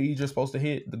hit the speed you're supposed to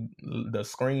hit, the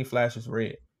screen flashes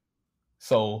red.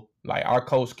 So like our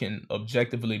coach can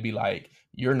objectively be like,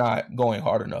 you're not going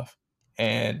hard enough.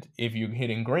 And if you're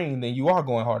hitting green, then you are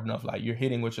going hard enough. Like, you're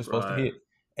hitting what you're supposed to Right. hit.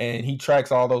 And he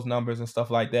tracks all those numbers and stuff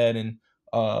like that. And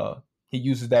he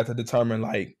uses that to determine,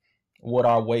 like, what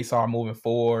our weights are moving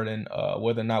forward and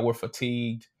whether or not we're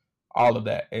fatigued, all of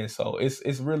that. And so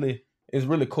it's really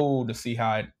cool to see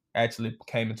how it actually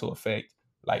came into effect.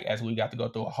 Like, as we got to go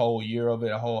through a whole year of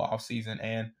it, a whole off season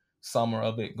and summer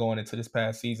of it going into this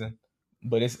past season.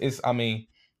 But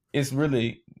it's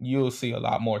really, you'll see a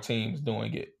lot more teams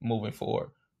doing it moving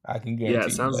forward. I can guarantee. Yeah,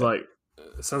 it sounds like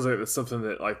it's something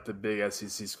that like the big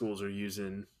SEC schools are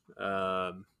using.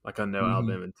 Like I know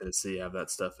Alabama and Tennessee have that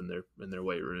stuff in their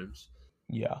weight rooms.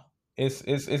 Yeah, it's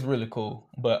really cool.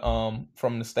 But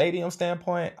from the stadium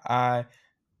standpoint,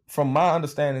 from my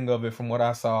understanding of it, from what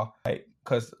I saw,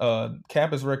 because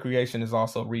campus recreation is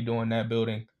also redoing that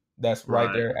building that's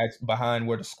right there behind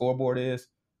where the scoreboard is,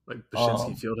 like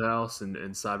Bashinsky Fieldhouse and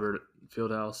Cyber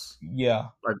Fieldhouse. Yeah,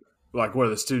 like where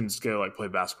the students go like play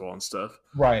basketball and stuff.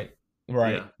 Right.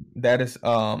 Yeah. That is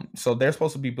so they're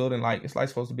supposed to be building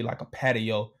supposed to be like a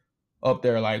patio up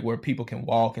there, like where people can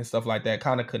walk and stuff like that,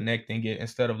 kind of connecting it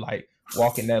instead of like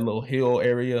walking that little hill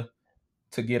area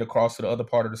to get across to the other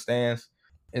part of the stands.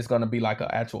 It's gonna be like an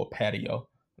actual patio,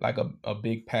 like a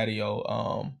big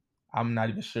patio. I'm not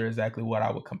even sure exactly what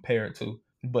I would compare it to,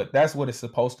 but that's what it's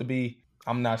supposed to be.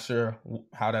 I'm not sure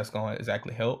how that's going to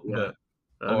exactly help, yeah. but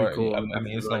That'd be cool. I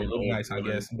mean, it's gonna look nice, I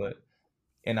guess,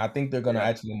 and I think they're gonna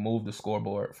actually move the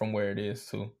scoreboard from where it is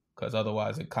too, because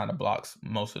otherwise it kind of blocks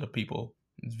most of the people's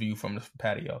view from the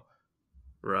patio.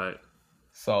 Right.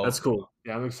 So that's cool.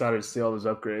 Yeah, I'm excited to see all those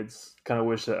upgrades. Kind of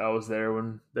wish that I was there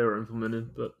when they were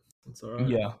implemented, but it's all right.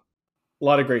 Yeah, a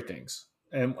lot of great things.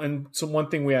 And so one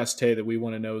thing we asked Tay that we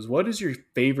want to know is, what is your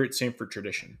favorite Samford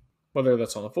tradition, whether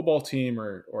that's on the football team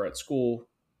or at school?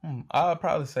 I would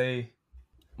probably say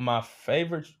my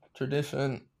favorite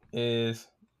tradition is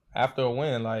after a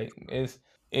win. Like,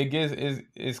 it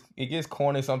gets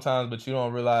corny sometimes, but you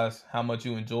don't realize how much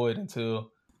you enjoy it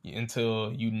until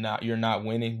you're not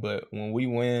winning. But when we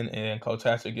win and Coach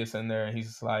Hatcher gets in there and he's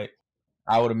just like,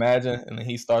 I would imagine, and then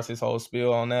he starts his whole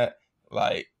spiel on that,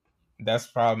 like,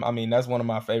 that's one of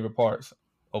my favorite parts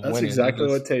of winning. That's exactly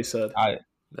what Tay said.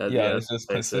 It's just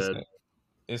consistent.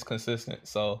 It's consistent.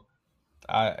 So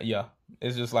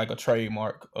it's just like a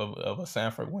trademark of a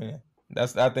Samford win.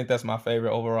 I think that's my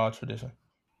favorite overall tradition.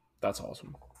 That's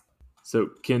awesome. So,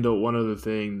 Kendall, one other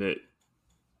thing that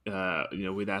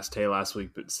we'd asked Tay last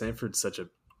week, but Samford's such a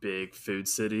big food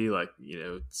city. Like,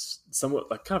 it's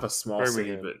somewhat like kind of a small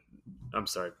city, but I'm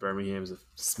sorry, Birmingham's a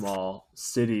small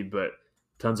city, but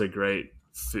tons of great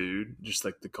food, just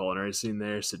like the culinary scene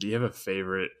there. So, do you have a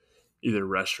favorite either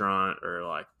restaurant or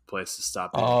like place to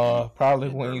stop in? Probably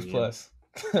Wings Plus.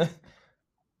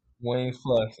 Wings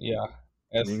Plus, yeah.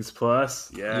 Wings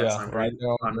Plus, yeah, right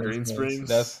there on Green Springs.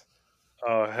 That's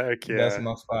heck yeah, that's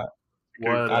my spot.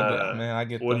 I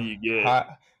get what do you get?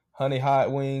 Honey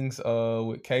hot wings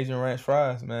with Cajun ranch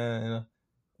fries, man,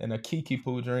 and a Kiki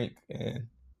Poo drink, and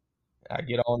I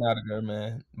get on out of there,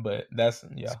 man. But that's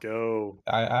Let's go.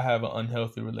 I have an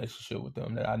unhealthy relationship with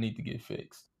them that I need to get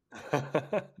fixed.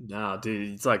 Nah,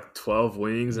 dude, it's like 12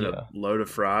 wings and a load of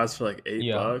fries for like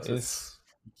 $8.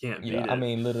 You can't beat it. I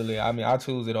mean, literally, I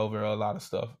choose it over a lot of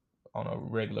stuff on a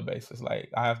regular basis. Like,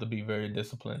 I have to be very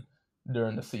disciplined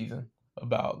during the season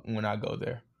about when I go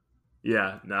there.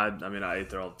 Yeah, no, I ate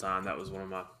there all the time. That was one of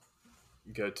my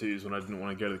go-tos when I didn't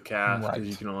want to go to the calf, because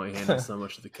you can only handle so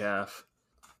much of the calf.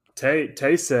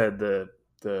 Tay said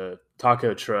the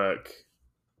taco truck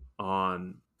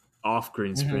off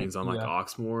Green Springs on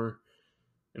Oxmoor,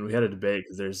 and we had a debate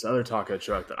because there's other taco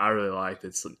truck that I really liked.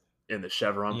 It's in the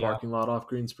Chevron parking lot off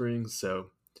Green Springs, so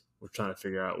we're trying to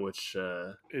figure out which.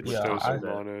 It's Dos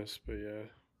Hermanos, but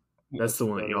that's the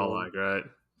one that y'all like, right?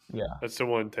 Yeah, that's the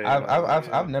one.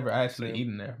 I've never actually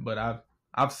eaten there, but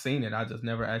I've seen it. I just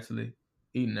never actually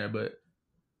eaten there. But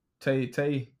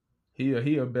Tay,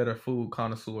 he a better food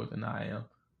connoisseur than I am.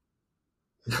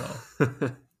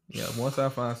 So yeah, once I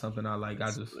find something I like,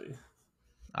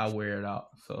 I wear it out.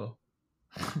 So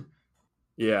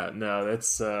yeah, no,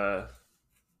 that's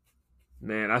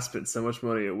man, I spent so much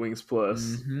money at Wings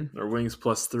Plus or Wings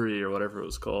Plus 3 or whatever it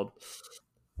was called.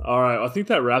 All right, I think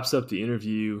that wraps up the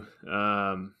interview.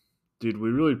 Dude,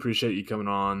 we really appreciate you coming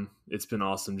on. It's been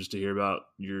awesome just to hear about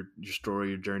your story,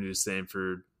 your journey to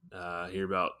Samford, hear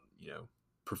about,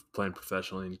 playing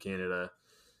professionally in Canada.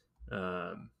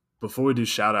 Before we do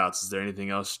shout-outs, is there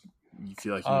anything else you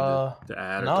feel like you need to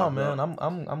add? No, man,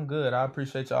 I'm good. I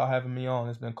appreciate y'all having me on.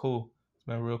 It's been cool. It's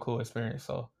been a real cool experience.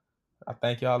 So I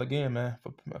thank y'all again, man,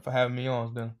 for having me on.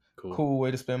 It's been a cool way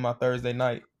to spend my Thursday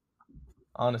night.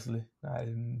 honestly.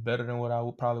 Better than what I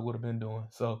probably would have been doing.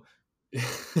 So,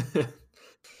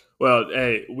 well,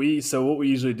 hey, what we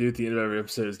usually do at the end of every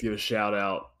episode is give a shout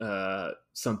out,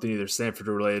 something either Samford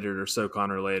related or SoCon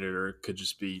related, or it could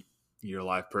just be your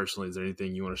life personally. Is there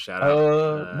anything you want to shout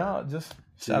out? No, just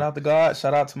shout out to God,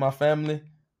 shout out to my family,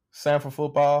 Samford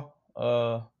football,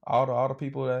 all the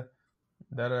people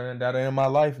that are in my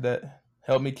life that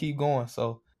help me keep going.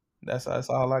 So that's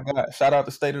all I got. Shout out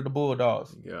to State of the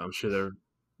Bulldogs. Yeah, I'm sure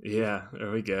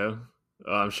there we go.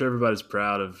 I'm sure everybody's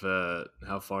proud of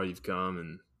how far you've come,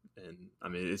 and I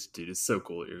mean, it's so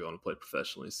cool that you're going to play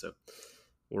professionally. So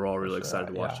we're all really excited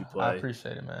to watch you play. I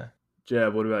appreciate it, man.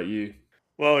 Jeb, what about you?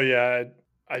 Well, yeah,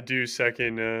 I do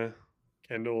second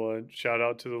Kendall. Shout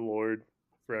out to the Lord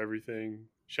for everything.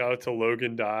 Shout out to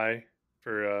Logan Dye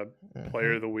for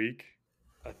Player of the Week.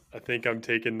 I think I'm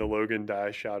taking the Logan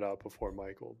Dye shout out before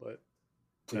Michael, but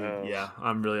dude, yeah,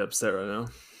 I'm really upset right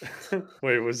now.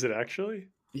 Wait, was it actually?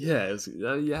 Yeah, it was.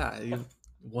 He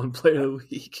won Player of the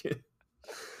Week.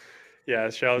 Yeah,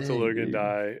 shout out to Logan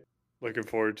Dye. Looking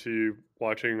forward to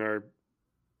watching our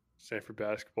Samford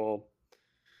basketball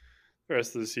the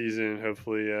rest of the season.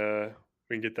 Hopefully,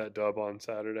 we can get that dub on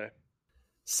Saturday.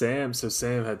 Sam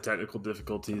had technical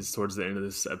difficulties towards the end of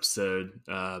this episode,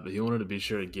 but he wanted to be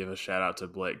sure to give a shout out to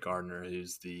Blake Gardner,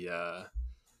 who's the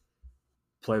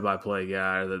play-by-play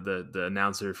guy, the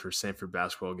announcer for Samford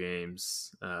basketball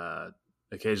games.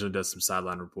 Occasionally does some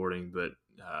sideline reporting, but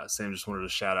Sam just wanted to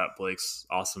shout out Blake's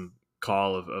awesome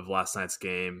call of last night's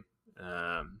game,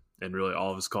 and really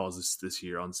all of his calls this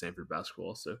year on Samford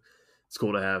basketball. So it's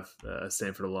cool to have a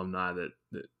Samford alumni that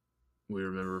we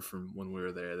remember from when we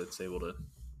were there that's able to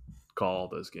call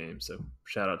those games. So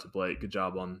shout out to Blake. Good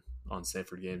job on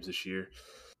Samford games this year.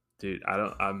 Dude,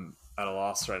 I'm at a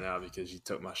loss right now because you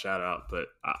took my shout out, but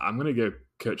I'm going to go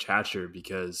Coach Hatcher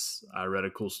because I read a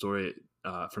cool story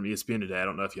from ESPN today. I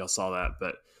don't know if y'all saw that,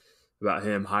 but about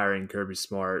him hiring Kirby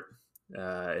Smart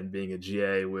and being a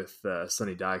GA with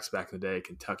Sonny Dykes back in the day at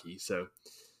Kentucky. So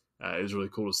it was really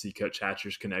cool to see Coach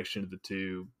Hatcher's connection to the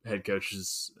two head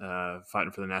coaches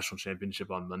fighting for the national championship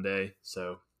on Monday.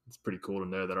 So it's pretty cool to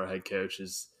know that our head coach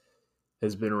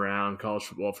has been around college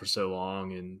football for so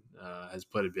long and has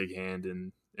played a big hand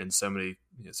in so many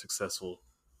successful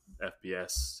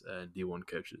FBS and D1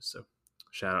 coaches. So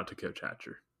shout out to Coach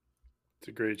Hatcher. It's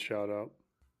a great shout out.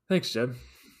 Thanks, Jeb.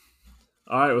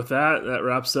 All right, with that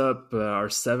wraps up our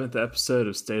 7th episode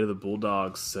of State of the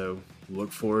Bulldogs. So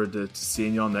look forward to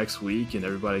seeing y'all next week, and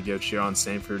everybody go cheer on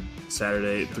Samford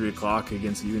Saturday at 3 o'clock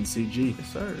against UNCG.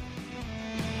 Yes, sir.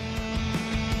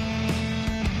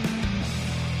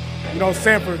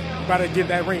 Samford about to get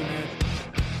that ring, man.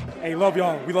 Hey, love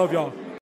y'all. We love y'all.